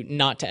tell you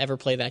not to ever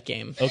play that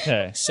game.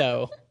 Okay.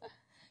 So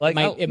like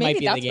it might be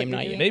the that's game, what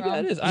not you're you. doing maybe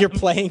that is. You're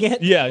playing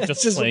it? Yeah,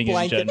 just It's playing a it in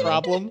blanket general.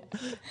 problem.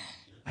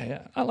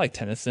 I like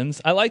tennis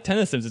sims. I like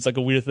tennis sims. It's like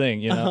a weird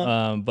thing, you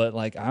know. But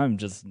like, I'm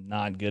just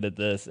not good at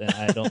this, and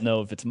I don't know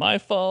if it's my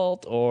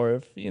fault or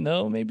if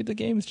maybe the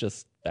game's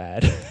just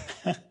bad.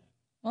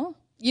 Well,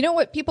 you know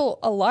what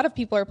a lot of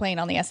people are playing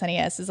on the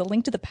SNES is A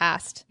Link to the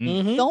Past.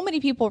 Mm-hmm. So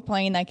many people are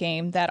playing that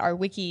game that our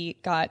wiki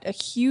got a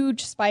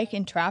huge spike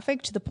in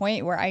traffic to the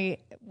point where I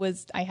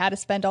had to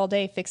spend all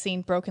day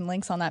fixing broken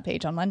links on that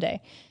page on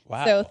Monday.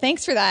 Wow. So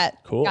thanks for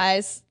that, Cool.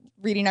 guys.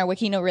 Reading our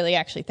wiki. No, really,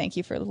 actually, thank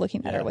you for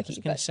looking at our wiki.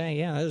 Gonna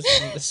say,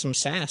 that's some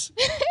sass.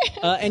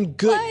 And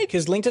good,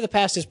 because Link to the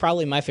Past is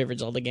probably my favorite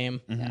Zelda game,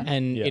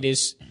 and it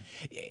is.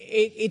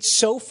 It's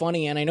so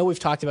funny, and I know we've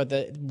talked about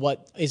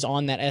what is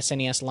on that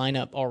SNES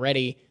lineup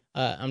already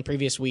on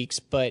previous weeks,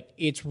 but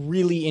it's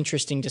really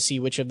interesting to see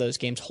which of those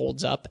games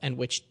holds up and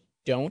which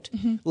don't.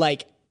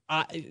 Like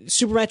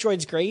Super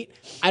Metroid's great.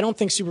 I don't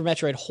think Super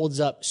Metroid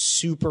holds up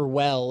super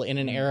well in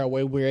an era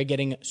where we're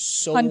getting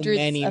so Hundreds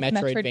many of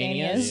Metroidvanias.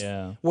 Metroidvanias.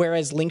 Yeah.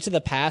 Whereas Link to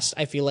the Past,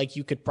 I feel like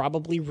you could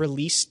probably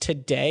release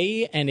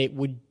today and it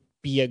would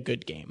be a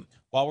good game.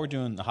 While we're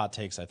doing the hot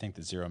takes, I think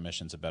that Zero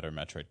Mission's a better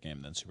Metroid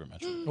game than Super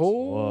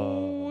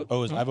Metroid.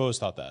 I've always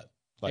thought that.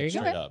 Like There you go.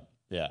 straight up.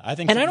 Yeah, I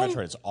think And Super I don't-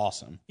 Metroid's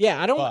awesome.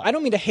 Yeah, I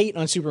don't mean to hate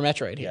on Super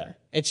Metroid here.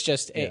 It's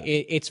just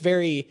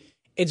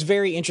it's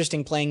very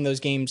interesting playing those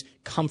games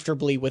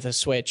comfortably with a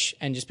Switch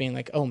and just being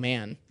like, oh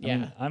man,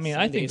 yeah.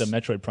 I think the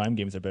Metroid Prime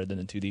games are better than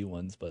the 2D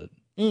ones, but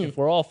if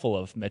we're all full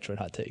of Metroid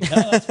hot takes, No,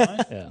 that's fine.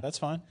 Yeah. That's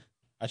fine.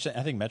 I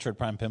think Metroid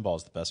Prime Pinball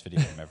is the best video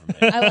game ever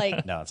made. I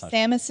like No, it's not.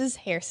 Samus's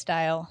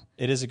hairstyle.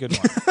 It is a good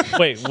one.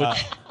 wait,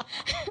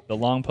 the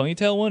long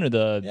ponytail one or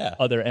the Yeah.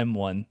 other M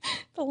one?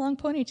 The long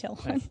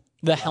ponytail one.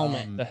 The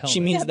helmet. helmet. She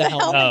means the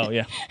helmet. Oh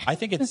yeah, I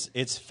think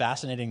it's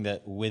fascinating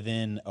that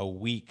within a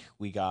week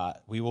we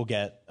will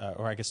get,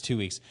 or I guess 2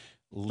 weeks,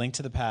 Link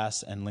to the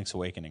Past and Link's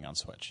Awakening on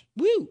Switch.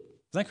 Woo! Isn't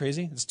that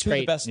crazy? It's two of the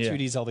Great. best Yeah.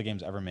 2D Zelda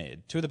games ever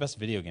made. Two of the best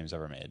video games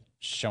ever made.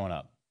 Showing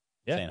up,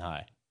 Yeah. saying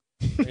hi.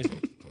 Crazy.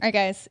 All right,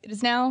 guys. It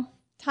is now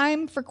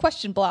time for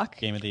question block.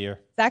 Game of the year.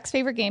 Zach's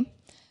favorite game.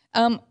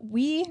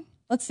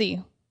 Let's see.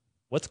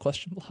 what's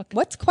question block?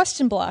 What's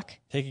question block?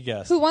 Take a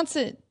guess. Who wants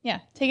it? Yeah,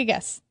 take a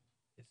guess.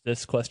 Is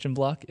this question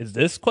block? Is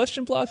this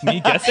question block? Me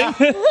guessing?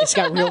 It's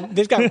got real.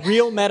 They've got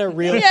real meta,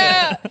 real.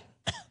 Yeah.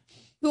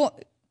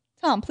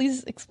 Tom,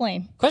 please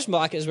explain. Question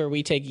block is where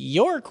we take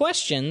your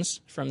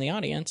questions from the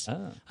audience.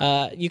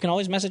 You can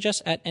always message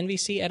us at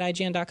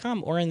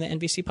nvc@ign.com or in the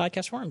NVC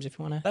podcast forums if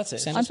you want to. That's it.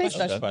 Send On us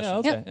questions. Facebook. Yeah,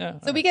 okay. Yeah.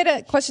 So we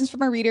get questions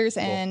from our readers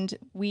and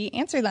we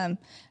answer them.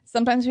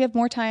 Sometimes we have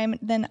more time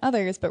than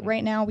others, but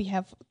right now we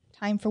have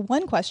time for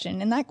one question.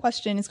 And that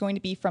question is going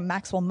to be from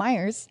Maxwell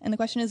Myers. And the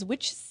question is,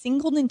 which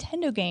single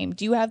Nintendo game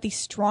do you have the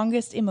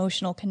strongest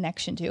emotional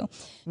connection to?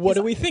 What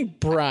do we think,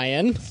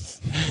 Brian?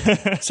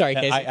 Sorry,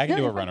 Casey. I can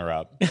do a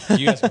runner-up.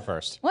 You guys go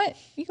first. What?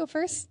 You go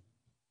first.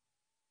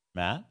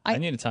 Matt? I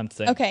needed time to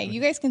think. Okay, you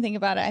guys can think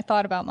about it. I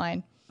thought about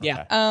mine.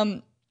 Yeah.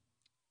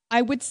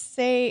 I would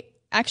say,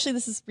 actually,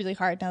 this is really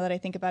hard now that I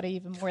think about it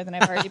even more than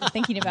I've already been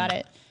thinking about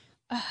it.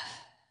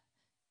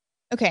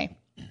 Okay,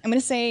 I'm going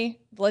to say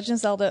The Legend of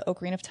Zelda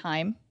Ocarina of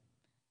Time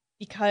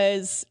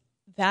because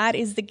that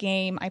is the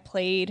game I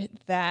played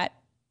that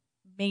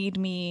made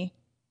me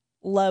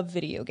love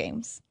video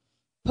games.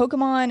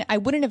 Pokemon, I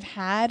wouldn't have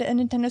had a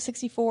Nintendo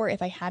 64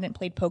 if I hadn't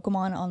played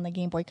Pokemon on the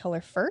Game Boy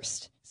Color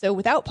first. So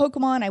without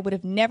Pokemon, I would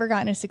have never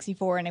gotten a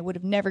 64 and I would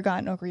have never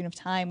gotten Ocarina of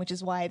Time, which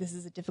is why this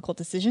is a difficult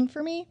decision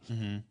for me.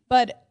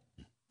 But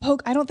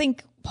I don't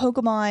think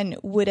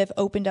Pokemon would have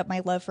opened up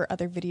my love for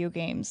other video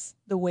games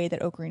the way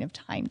that Ocarina of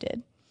Time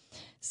did.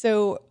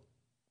 So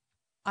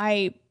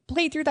I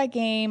played through that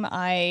game.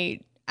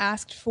 I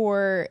asked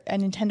for a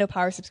Nintendo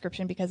Power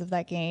subscription because of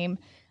that game.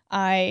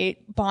 I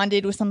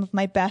bonded with some of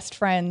my best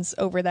friends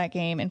over that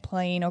game and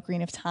playing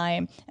Ocarina of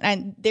Time.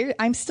 And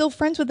I'm still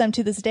friends with them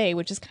to this day,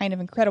 which is kind of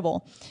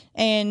incredible.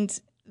 And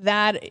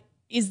that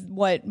is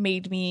what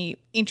made me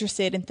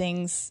interested in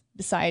things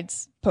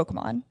besides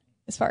Pokemon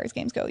as far as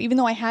games go. Even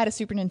though I had a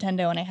Super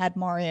Nintendo and I had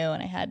Mario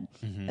and I had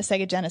a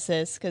Sega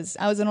Genesis, because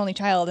I was an only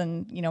child,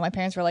 and my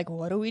parents were like,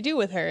 "What do we do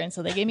with her?" And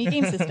so they gave me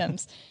game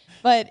systems.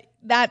 But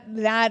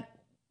that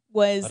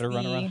was let her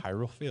run around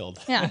Hyrule Field.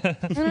 Yeah,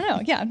 I don't know.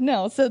 Yeah,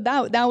 no. So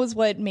that was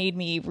what made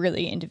me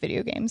really into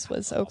video games,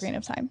 was Ocarina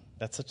of Time.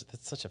 That's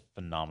such a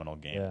phenomenal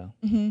game.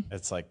 Yeah.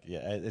 It's like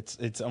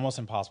it's almost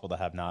impossible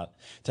to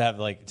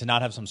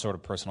not have some sort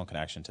of personal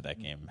connection to that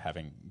game,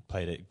 having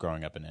played it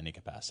growing up in any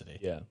capacity.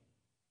 Yeah.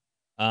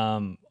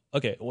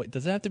 Okay. Wait,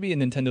 does it have to be a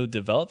Nintendo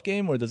developed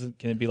game, or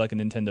can it be like a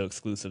Nintendo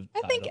exclusive?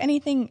 I think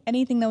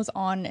anything that was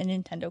on a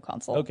Nintendo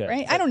console. Okay.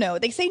 Right. I don't know.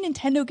 They say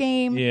Nintendo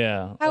game.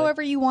 Yeah.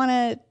 However you want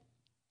to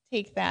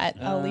take that,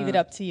 I'll leave it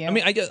up to you. I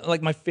mean, I guess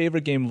like my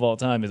favorite game of all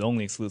time is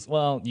only exclusive.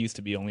 Well, used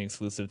to be only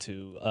exclusive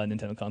to a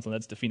Nintendo console.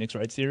 That's the Phoenix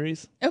Wright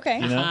series. Okay.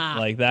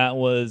 Like that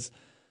was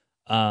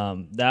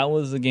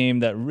a game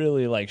that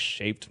really like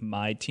shaped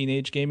my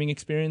teenage gaming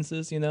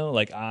experiences.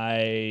 Like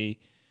I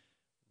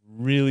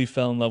really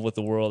fell in love with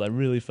the world. I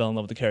really fell in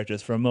love with the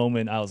characters. For a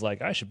moment, I was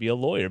like, I should be a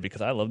lawyer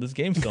because I love this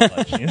game so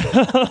much.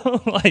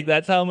 Like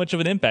that's how much of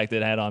an impact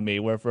it had on me.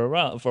 Where for a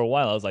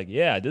while, I was like,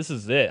 yeah, this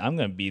is it. I'm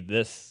gonna be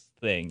this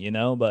thing,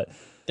 but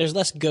there's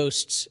less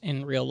ghosts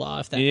in real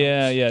law. If that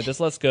helps. Just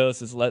less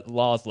ghosts.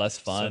 Law is less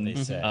fun. So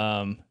they say.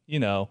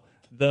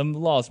 The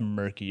law is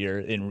murkier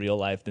in real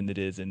life than it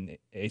is in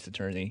Ace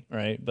Attorney,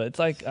 right? But it's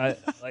like,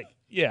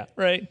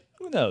 right?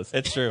 Who knows?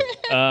 It's true.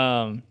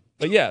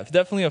 But yeah,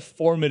 definitely a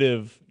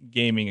formative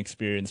gaming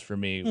experience for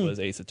me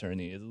was Ace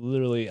Attorney. It's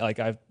literally like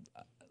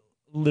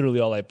literally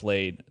all I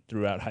played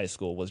throughout high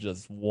school was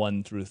just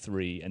 1 through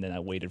 3, and then I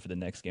waited for the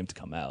next game to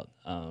come out.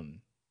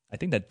 I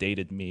think that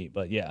dated me,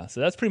 but yeah, so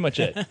that's pretty much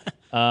it.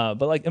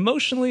 But like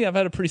emotionally, I've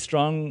had a pretty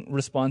strong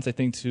response, I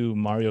think, to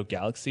Mario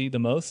Galaxy the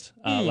most.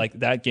 Like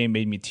that game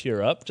made me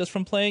tear up just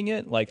from playing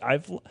it. Like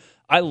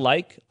I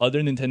like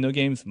other Nintendo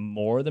games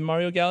more than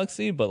Mario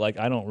Galaxy, but like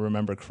I don't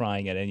remember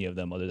crying at any of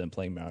them other than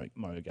playing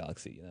Mario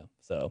Galaxy.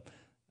 So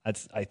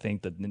that's, I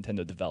think, the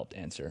Nintendo developed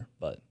answer.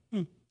 But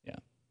yeah.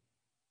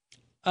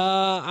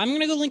 I'm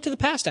gonna go Link to the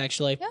Past.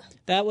 Actually, yeah.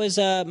 That was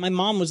my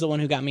mom was the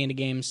one who got me into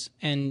games,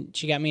 and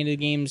she got me into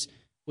games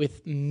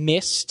with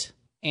Myst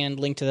and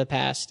Link to the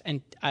Past.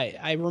 And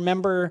I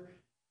remember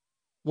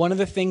one of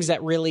the things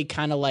that really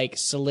kind of like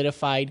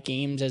solidified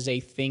games as a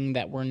thing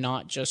that were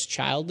not just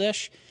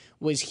childish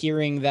was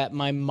hearing that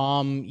my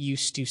mom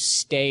used to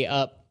stay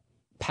up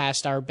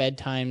past our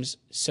bedtimes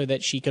so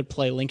that she could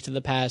play Link to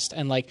the Past,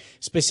 and like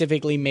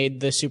specifically made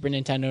the Super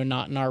Nintendo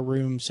not in our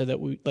room so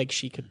that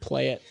she could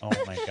play it. Oh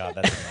my God,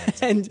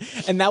 that's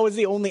amazing. and that was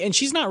the only, and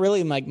she's not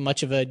really like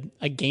much of a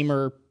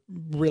gamer,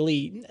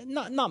 really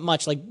not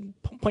much, like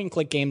point and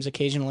click games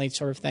occasionally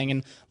sort of thing,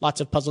 and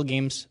lots of puzzle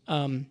games.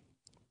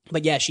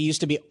 But yeah, she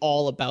used to be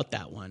all about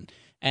that one,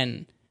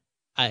 and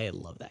I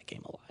love that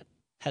game a lot.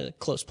 Had a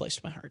close place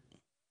to my heart.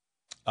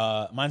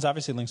 Mine's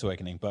obviously Link's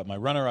Awakening, but my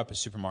runner-up is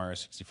Super Mario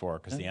 64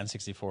 because the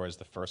N64 is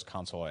the first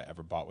console I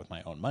ever bought with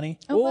my own money.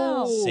 Oh,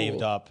 wow.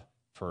 Saved up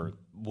for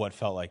what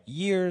felt like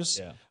years.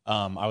 Yeah.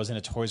 I was in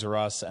a Toys R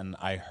Us and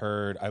I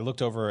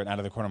looked over and out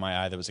of the corner of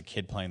my eye there was a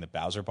kid playing the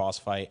Bowser boss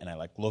fight, and I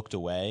like looked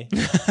away. I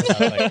was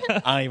like,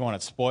 I don't even want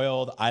it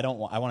spoiled. I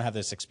want to have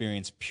this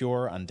experience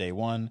pure on day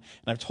one.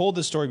 And I've told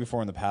this story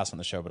before in the past on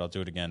the show, but I'll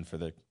do it again for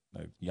the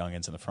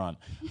youngins in the front.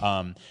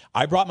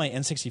 I brought my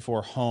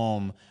N64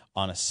 home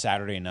on a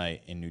Saturday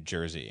night in New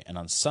Jersey, and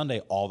on Sunday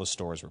all the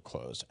stores were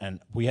closed, and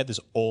we had this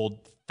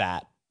old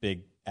fat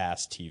big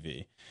ass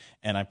TV,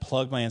 and I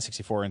plugged my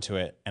N64 into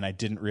it, and I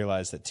didn't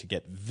realize that to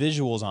get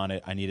visuals on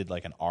it I needed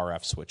like an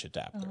RF switch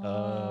adapter.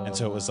 And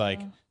so it was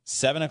like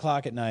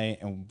 7:00 at night,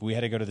 and we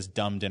had to go to this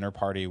dumb dinner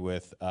party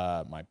with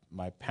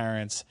my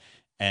parents,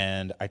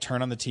 and I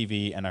turned on the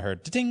TV and I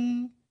heard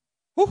ding,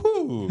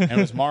 woohoo, and it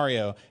was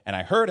Mario, and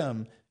I heard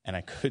him and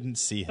I couldn't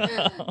see him.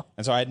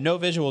 And so I had no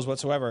visuals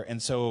whatsoever.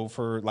 And so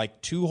for like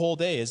 2 whole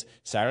days,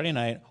 Saturday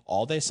night,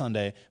 all day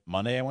Sunday,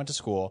 Monday I went to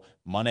school,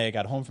 Monday I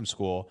got home from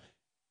school,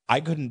 I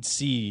couldn't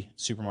see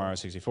Super Mario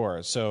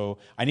 64. So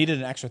I needed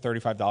an extra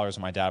 $35,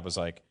 and my dad was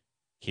like,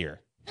 here,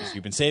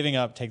 you've been saving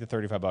up, take the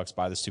 $35,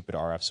 buy the stupid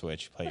RF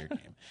switch, play your game.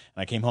 And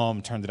I came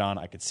home, turned it on,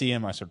 I could see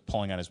him, I started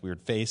pulling out his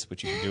weird face,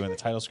 which you can do in the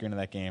title screen of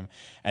that game.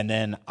 And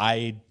then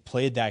I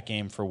played that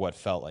game for what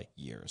felt like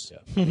years.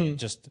 Yeah.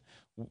 Just...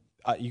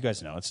 you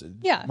guys know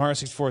Mario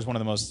 64 is one of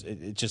the most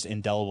just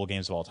indelible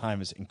games of all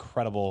time. It's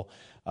incredible,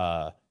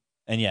 and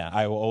yeah,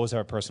 I will always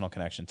have a personal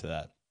connection to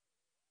that.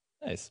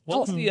 Nice.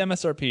 What was the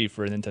MSRP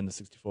for Nintendo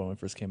 64 when it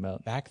first came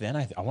out? Back then,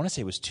 I want to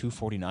say it was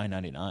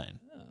 $249.99,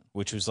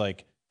 which was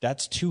like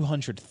that's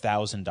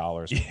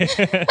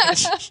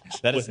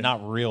 $200,000. That is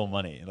not real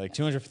money. Like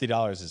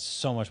 $250 is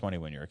so much money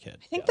when you're a kid.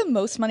 I think the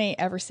most money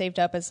I ever saved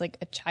up as like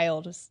a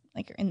child was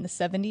like in the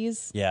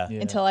 70s. Yeah.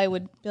 Until I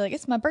would be like,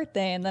 it's my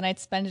birthday, and then I'd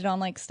spend it on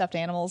like stuffed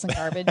animals and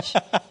garbage.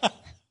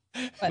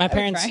 My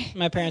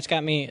parents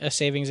got me a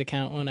savings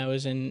account when I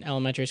was in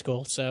elementary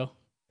school, so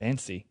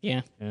fancy.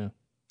 Yeah. Yeah.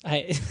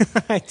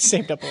 I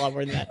saved up a lot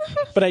more than that.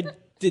 But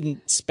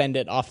didn't spend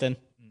it often,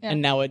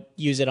 and now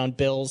use it on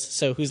bills.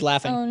 So who's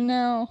laughing? Oh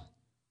no.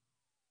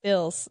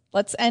 Bills.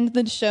 Let's end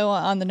the show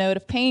on the note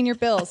of paying your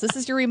bills. This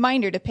is your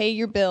reminder to pay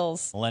your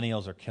bills.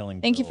 Millennials are killing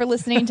Thank you for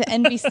bills. listening to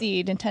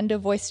NBC, Nintendo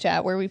Voice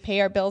Chat, where we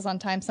pay our bills on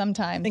time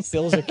sometimes. I think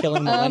bills are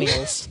killing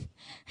millennials.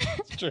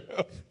 It's true.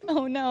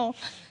 Oh, no.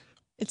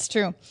 It's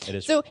true. It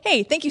is So,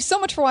 hey, thank you so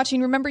much for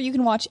watching. Remember, you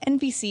can watch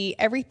NVC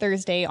every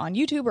Thursday on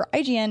YouTube or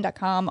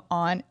IGN.com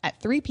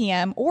at 3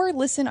 p.m. or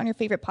listen on your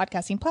favorite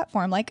podcasting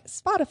platform like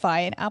Spotify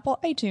and Apple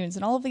iTunes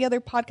and all of the other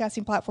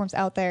podcasting platforms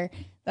out there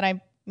that I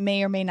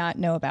may or may not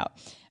know about.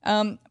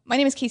 My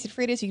name is Casey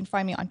Freitas. You can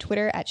find me on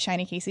Twitter at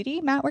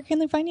ShinyKCD. Matt, where can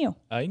they find you?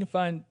 You can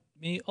find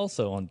me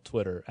also on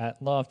Twitter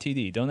at Law of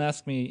TD. Don't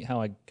ask me how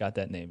I got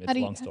that name. It's a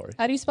long story.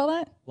 How do you spell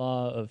that?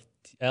 Law of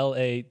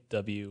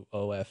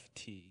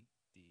LAWOFT.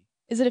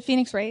 Is it a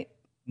Phoenix Wright?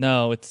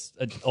 No, it's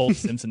an old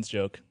Simpsons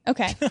joke.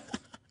 Okay.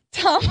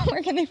 Tom,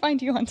 where can they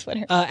find you on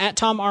Twitter? At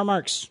Tom R.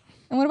 Marks.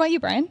 And what about you,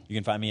 Brian? You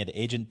can find me at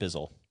Agent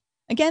Bizzle.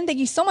 Again, thank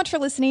you so much for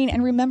listening.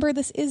 And remember,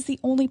 this is the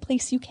only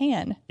place you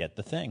can Get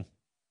the thing.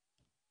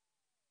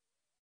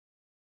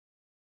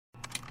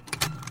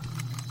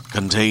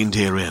 Contained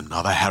herein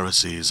are the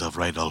heresies of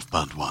Radolf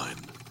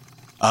Burntwine,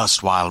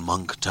 erstwhile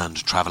monk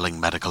turned traveling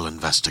medical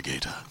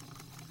investigator.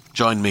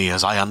 Join me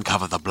as I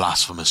uncover the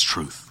blasphemous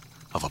truth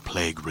of a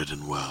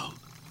plague-ridden world,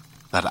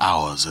 that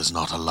ours is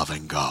not a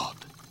loving God,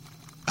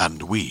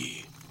 and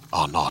we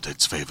are not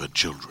its favored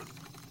children.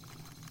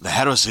 The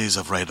heresies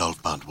of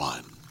Radolf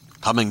Burntwine,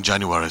 coming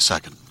January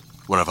 2nd,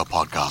 wherever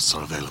podcasts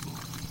are available.